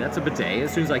okay, that's a bidet.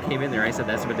 As soon as I came in there, I said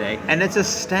that's a bidet. And it's a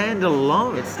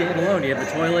standalone. It's standalone. You have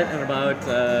the toilet and about.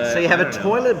 So you have a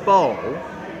toilet bowl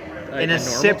in a normal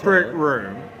separate toilet.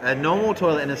 room, a normal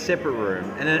toilet in a separate room,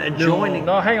 and an adjoining.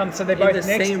 No, hang on. So they're In both the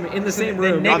same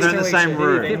they're room. next Oh, they're in to the each same other.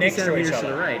 room. They're 50 next to each centimeters to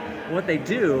other. the right. What they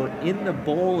do in the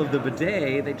bowl of the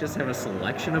bidet, they just have a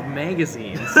selection of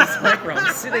magazines. It's like where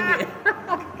I'm sitting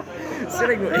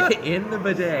in the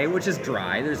bidet, which is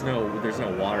dry. There's no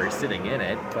water sitting in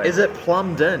it. But Is it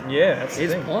plumbed in? Yeah, that's the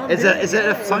It's thing. plumbed Is in. it a So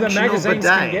the functional magazines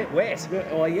bidet? can get wet.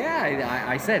 Well, yeah.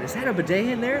 I said, is that a bidet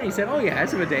in there? And he said, oh yeah,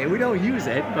 it's a bidet. We don't use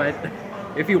it, but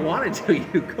if you wanted to,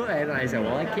 you could. And I said,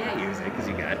 well, I can't use it because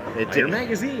you got all your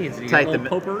magazines and you got Take a little the-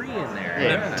 potpourri in there.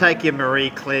 Yeah. Take your Marie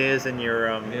Claires and your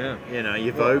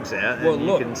your Vogues out, and well, you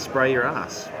look. can spray your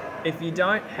ass. If you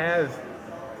don't have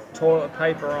toilet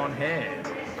paper on hand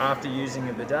after using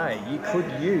a bidet, you could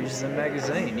use the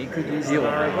magazine. You could use the Yeah,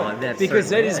 Marie well, book. that's because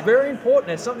that certainly is right. very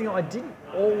important. It's something I didn't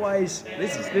always.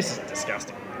 This is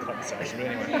disgusting conversation. But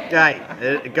anyway, Hey,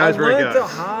 it goes I where it learned the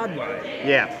goes. hard way.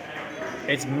 Yeah.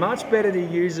 It's much better to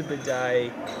use a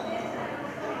bidet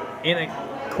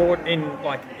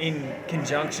in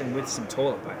conjunction with some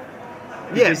toilet paper.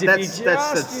 Yeah, Because if that's- you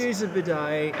that's- just that's- use a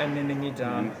bidet and then you're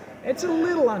done, it's a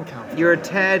little uncomfortable. You're a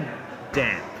tad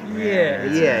damp. Yeah,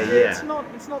 Yeah.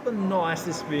 It's not the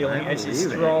nicest feeling I as you believe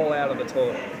it. stroll out of the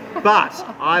toilet. But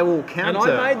I will And counter.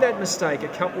 I made that mistake a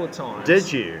couple of times.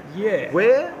 Did you? Yeah.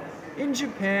 Where? In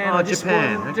Japan. Oh, I just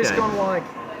Japan, went- just okay. gone like,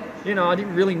 I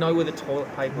didn't really know where the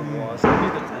toilet paper was. I knew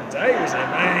the bidet was there,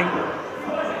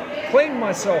 bang. Cleaned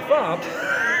myself up,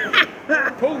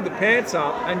 pulled the pants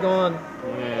up, and gone.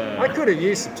 I could have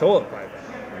used some toilet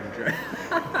paper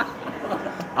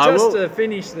I just will. to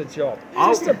finish the job, I'll-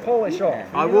 just to polish off.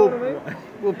 You I know will. what I mean?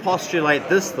 Will postulate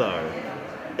this though: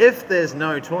 if there's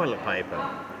no toilet paper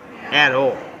at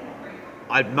all,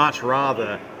 I'd much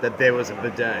rather that there was a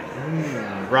bidet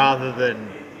rather than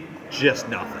just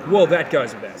nothing. Well, that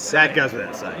goes without saying. That goes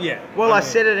without saying. Yeah, Well, I I mean-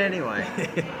 said it anyway.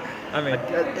 I mean,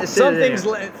 I said some it things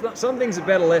anyway. some things are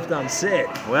better left unsaid.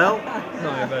 Well,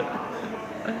 No, but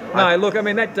No, look, I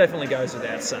mean, that definitely goes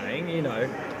without saying. You know,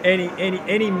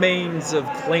 any means of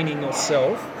cleaning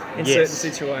yourself in certain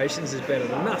situations is better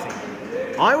than nothing.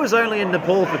 I was only in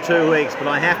Nepal for 2 weeks, but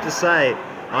I have to say,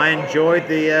 I enjoyed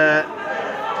the...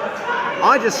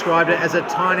 I described it as a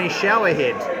tiny shower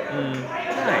head.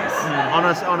 Nice.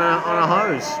 On a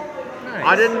hose. Nice.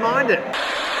 I didn't mind it.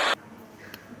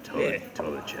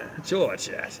 Toilet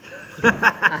chat.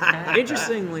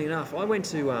 Interestingly enough, I went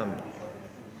to...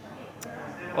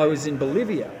 I was in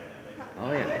Bolivia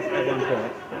Oh, yeah. at one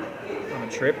point on a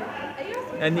trip,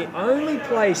 and the only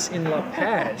place in La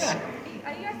Paz,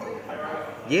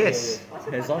 Yes.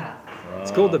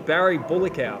 it's called the Barry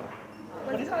Bullock Hour.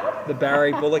 The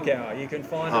Barry Bullock Hour. You can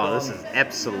find it on... This is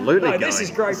absolutely No, going. this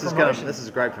is great promotion. This is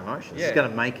great promotion. This is Yeah. going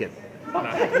to make it.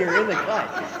 You're in the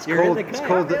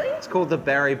cut. It's called the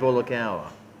Barry Bullock Hour.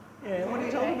 Yeah, what are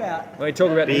you talking about? We're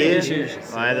talking about the Beer? issues.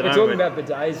 At the We're talking moment. about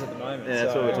bidets at the moment. Yeah,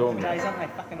 that's what we're talking about. Days, aren't they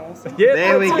fucking awesome? Yeah,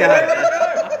 There we go.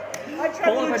 I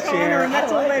travel to China and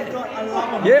that's all they've got. I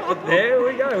love them. Yeah, but there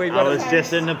we go. We've I got was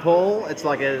just in Nepal. It's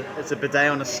like it's a bidet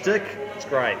on a stick. It's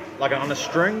great. Like on a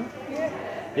string.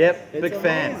 Yep, big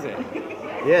fan.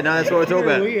 Yeah, no, that's what we're talking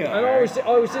about. And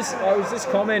I was just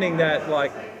commenting that,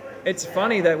 like, it's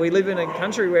funny that we live in a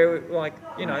country where, like,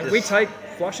 you know, we take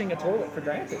flushing a toilet for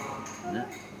granted.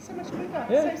 So much quicker.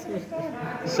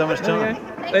 Yeah. So much There time. you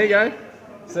go. There you go.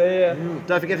 See ya.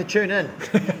 Don't forget to tune in.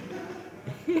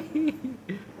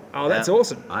 Oh, that's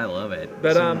awesome. I love it.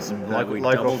 But Some We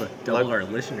local doubled our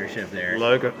listener's there.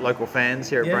 local fans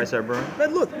here at Yeah. Braeside Brewing.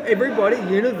 but look, everybody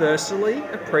universally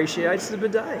appreciates the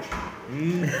bidet.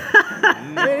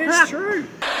 It's true.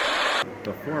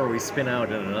 Before we spin out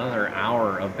in another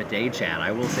hour of bidet chat,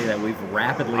 I will say that we've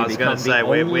rapidly I was become going to say the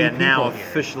we only are now people here.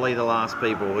 officially the last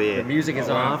people here. The music is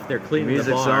off. They're cleaning the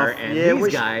Music's bar, off. and Yeah, these we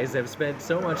should- guys have spent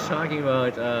so much talking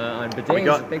about on bidets. We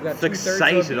got they've got 2/3 of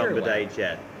a fixated on beer bidet left.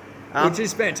 chat. Which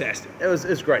is fantastic. It was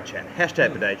great chat.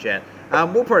 Hashtag bidet chat.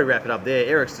 We'll probably wrap it up there.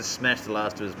 Eric's just smashed the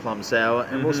last of his plum sour,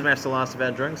 and we'll smash the last of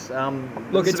our drinks.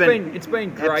 Look, this it's has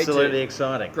been great. absolutely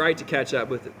exciting. Great to catch up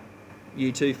with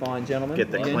you two fine gentlemen.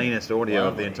 Get the again. cleanest audio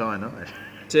of the Lovely. entire night.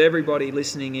 To everybody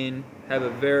listening in, have a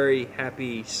very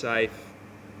happy, safe,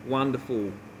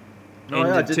 wonderful Oh, end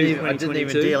yeah, I of didn't even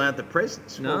 2022. deal out the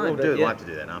presents. No, we'll but do it. yeah. We'll have to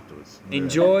do that afterwards.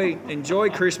 Enjoy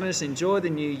Christmas, enjoy the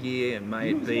new year, and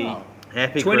may it be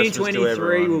Happy Christmas to 2023.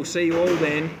 everyone. We'll see you all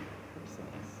then.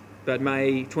 But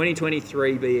may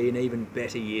 2023 be an even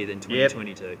better year than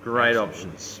 2022. Yep, great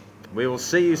options. We will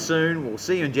see you soon. We'll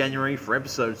see you in January for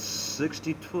episode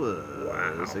 62.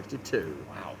 Wow. 62.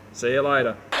 See you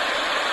later.